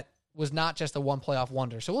guy that was not just a one playoff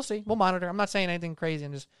wonder. So we'll see. We'll monitor. I'm not saying anything crazy.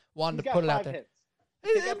 I'm just wanting to put it out there.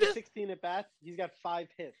 He's got 16 at-bats. He's got 5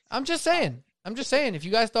 hits. I'm just saying. If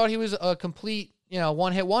you guys thought he was a complete,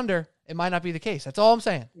 one-hit wonder, it might not be the case. That's all I'm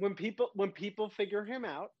saying. When people figure him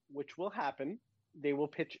out, which will happen, they will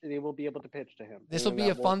be able to pitch to him. This will be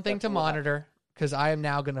a fun thing to monitor because I am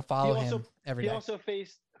now going to follow him every day. He also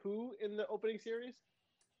faced who in the opening series?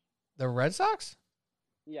 The Red Sox?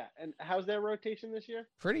 Yeah, and how's their rotation this year?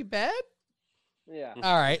 Pretty bad. Yeah.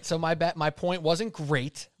 All right, so my point wasn't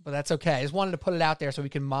great, but that's okay. I just wanted to put it out there so we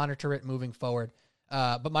can monitor it moving forward.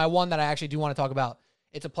 But my one that I actually do want to talk about,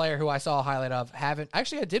 it's a player who I saw a highlight of. I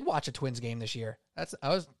did watch a Twins game this year. I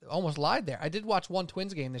was almost lied there. I did watch one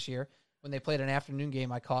Twins game this year when they played an afternoon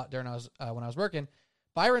game I caught when I was working.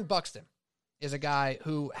 Byron Buxton is a guy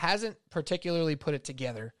who hasn't particularly put it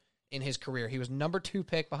together in his career. He was number 2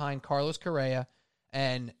 pick behind Carlos Correa.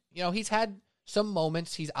 And, he's had some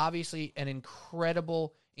moments. He's obviously an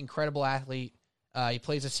incredible, incredible athlete. He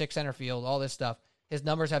plays a 6 center field, all this stuff. His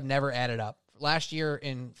numbers have never added up. Last year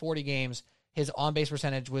in 40 games, his on-base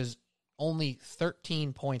percentage was only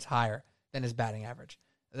 13 points higher than his batting average.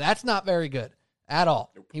 That's not very good at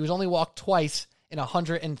all. He was only walked twice in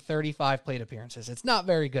 135 plate appearances. It's not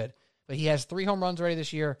very good. But he has 3 home runs already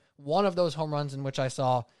this year. One of those home runs in which I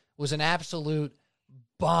saw was an absolute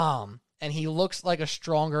bomb. And he looks like a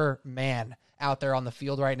stronger man out there on the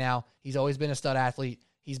field right now. He's always been a stud athlete.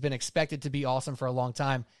 He's been expected to be awesome for a long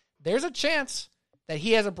time. There's a chance that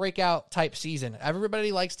he has a breakout type season.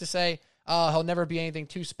 Everybody likes to say, he'll never be anything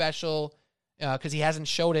too special because he hasn't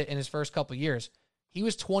showed it in his first couple years. He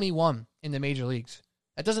was 21 in the major leagues.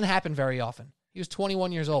 That doesn't happen very often. He was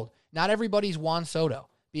 21 years old. Not everybody's Juan Soto,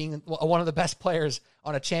 being one of the best players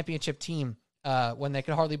on a championship team when they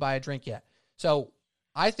could hardly buy a drink yet. So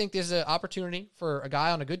I think there's an opportunity for a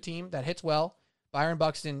guy on a good team that hits well, Byron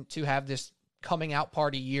Buxton, to have this coming out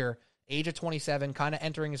party year, age of 27, kind of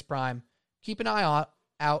entering his prime. Keep an eye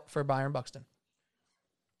out for Byron Buxton.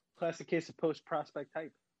 Classic case of post-prospect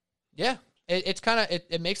type. Yeah,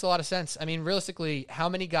 it makes a lot of sense. I mean, realistically, how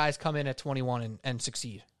many guys come in at 21 and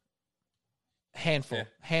succeed?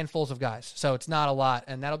 Handfuls of guys. So it's not a lot,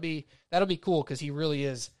 and that'll be cool because he really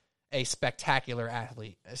is a spectacular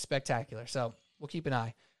athlete, spectacular. So we'll keep an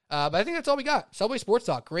eye. But I think that's all we got. Subway Sports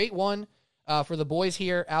Talk, great one for the boys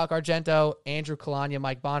here: Alec Argento, Andrew Kalanya,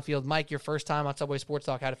 Mike Bonfield. Mike, your first time on Subway Sports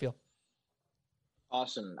Talk. How'd it feel?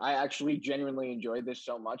 Awesome. I actually genuinely enjoyed this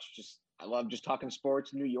so much. Just I love just talking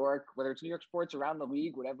sports, New York, whether it's New York sports, around the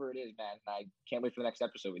league, whatever it is, man. I can't wait for the next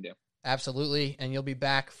episode we do. Absolutely. And you'll be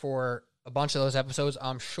back for a bunch of those episodes,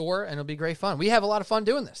 I'm sure, and it'll be great fun. We have a lot of fun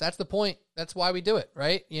doing this. That's the point. That's why we do it,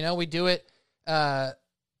 right? You know, we do it to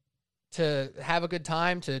have a good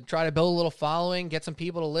time, to try to build a little following, get some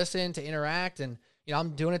people to listen, to interact. And, you know,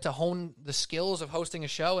 I'm doing it to hone the skills of hosting a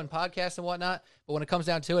show and podcast and whatnot. But when it comes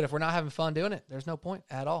down to it, if we're not having fun doing it, there's no point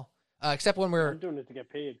at all. Except when I'm doing it to get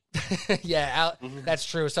paid. Yeah, that's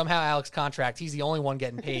true. Somehow Alex contract, he's the only one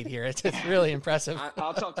getting paid here. It's really impressive.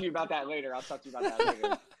 I'll talk to you about that later.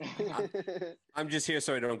 I'm just here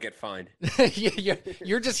so I don't get fined.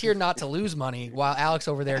 You're just here not to lose money while Alex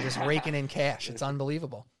over there just raking in cash. It's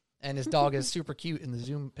unbelievable. And his dog is super cute in the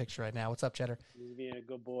Zoom picture right now. What's up, Cheddar? He's being a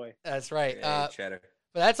good boy. That's right. Hey, Cheddar.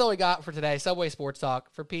 But that's all we got for today. Subway Sports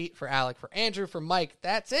Talk. For Pete, for Alec, for Andrew, for Mike.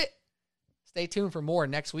 That's it. Stay tuned for more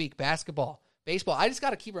next week. Basketball, baseball. I just got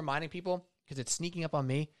to keep reminding people because it's sneaking up on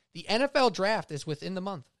me. The NFL draft is within the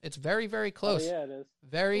month. It's very, very close. Oh, yeah, it is.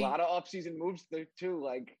 Very. A lot of offseason moves there too.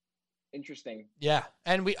 Like, interesting. Yeah.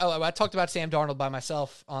 And I talked about Sam Darnold by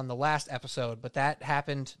myself on the last episode, but that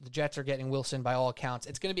happened. The Jets are getting Wilson by all accounts.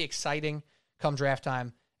 It's going to be exciting come draft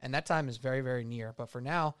time, and that time is very, very near. But for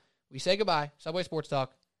now, we say goodbye. Subway Sports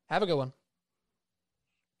Talk. Have a good one.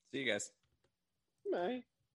 See you guys. Bye.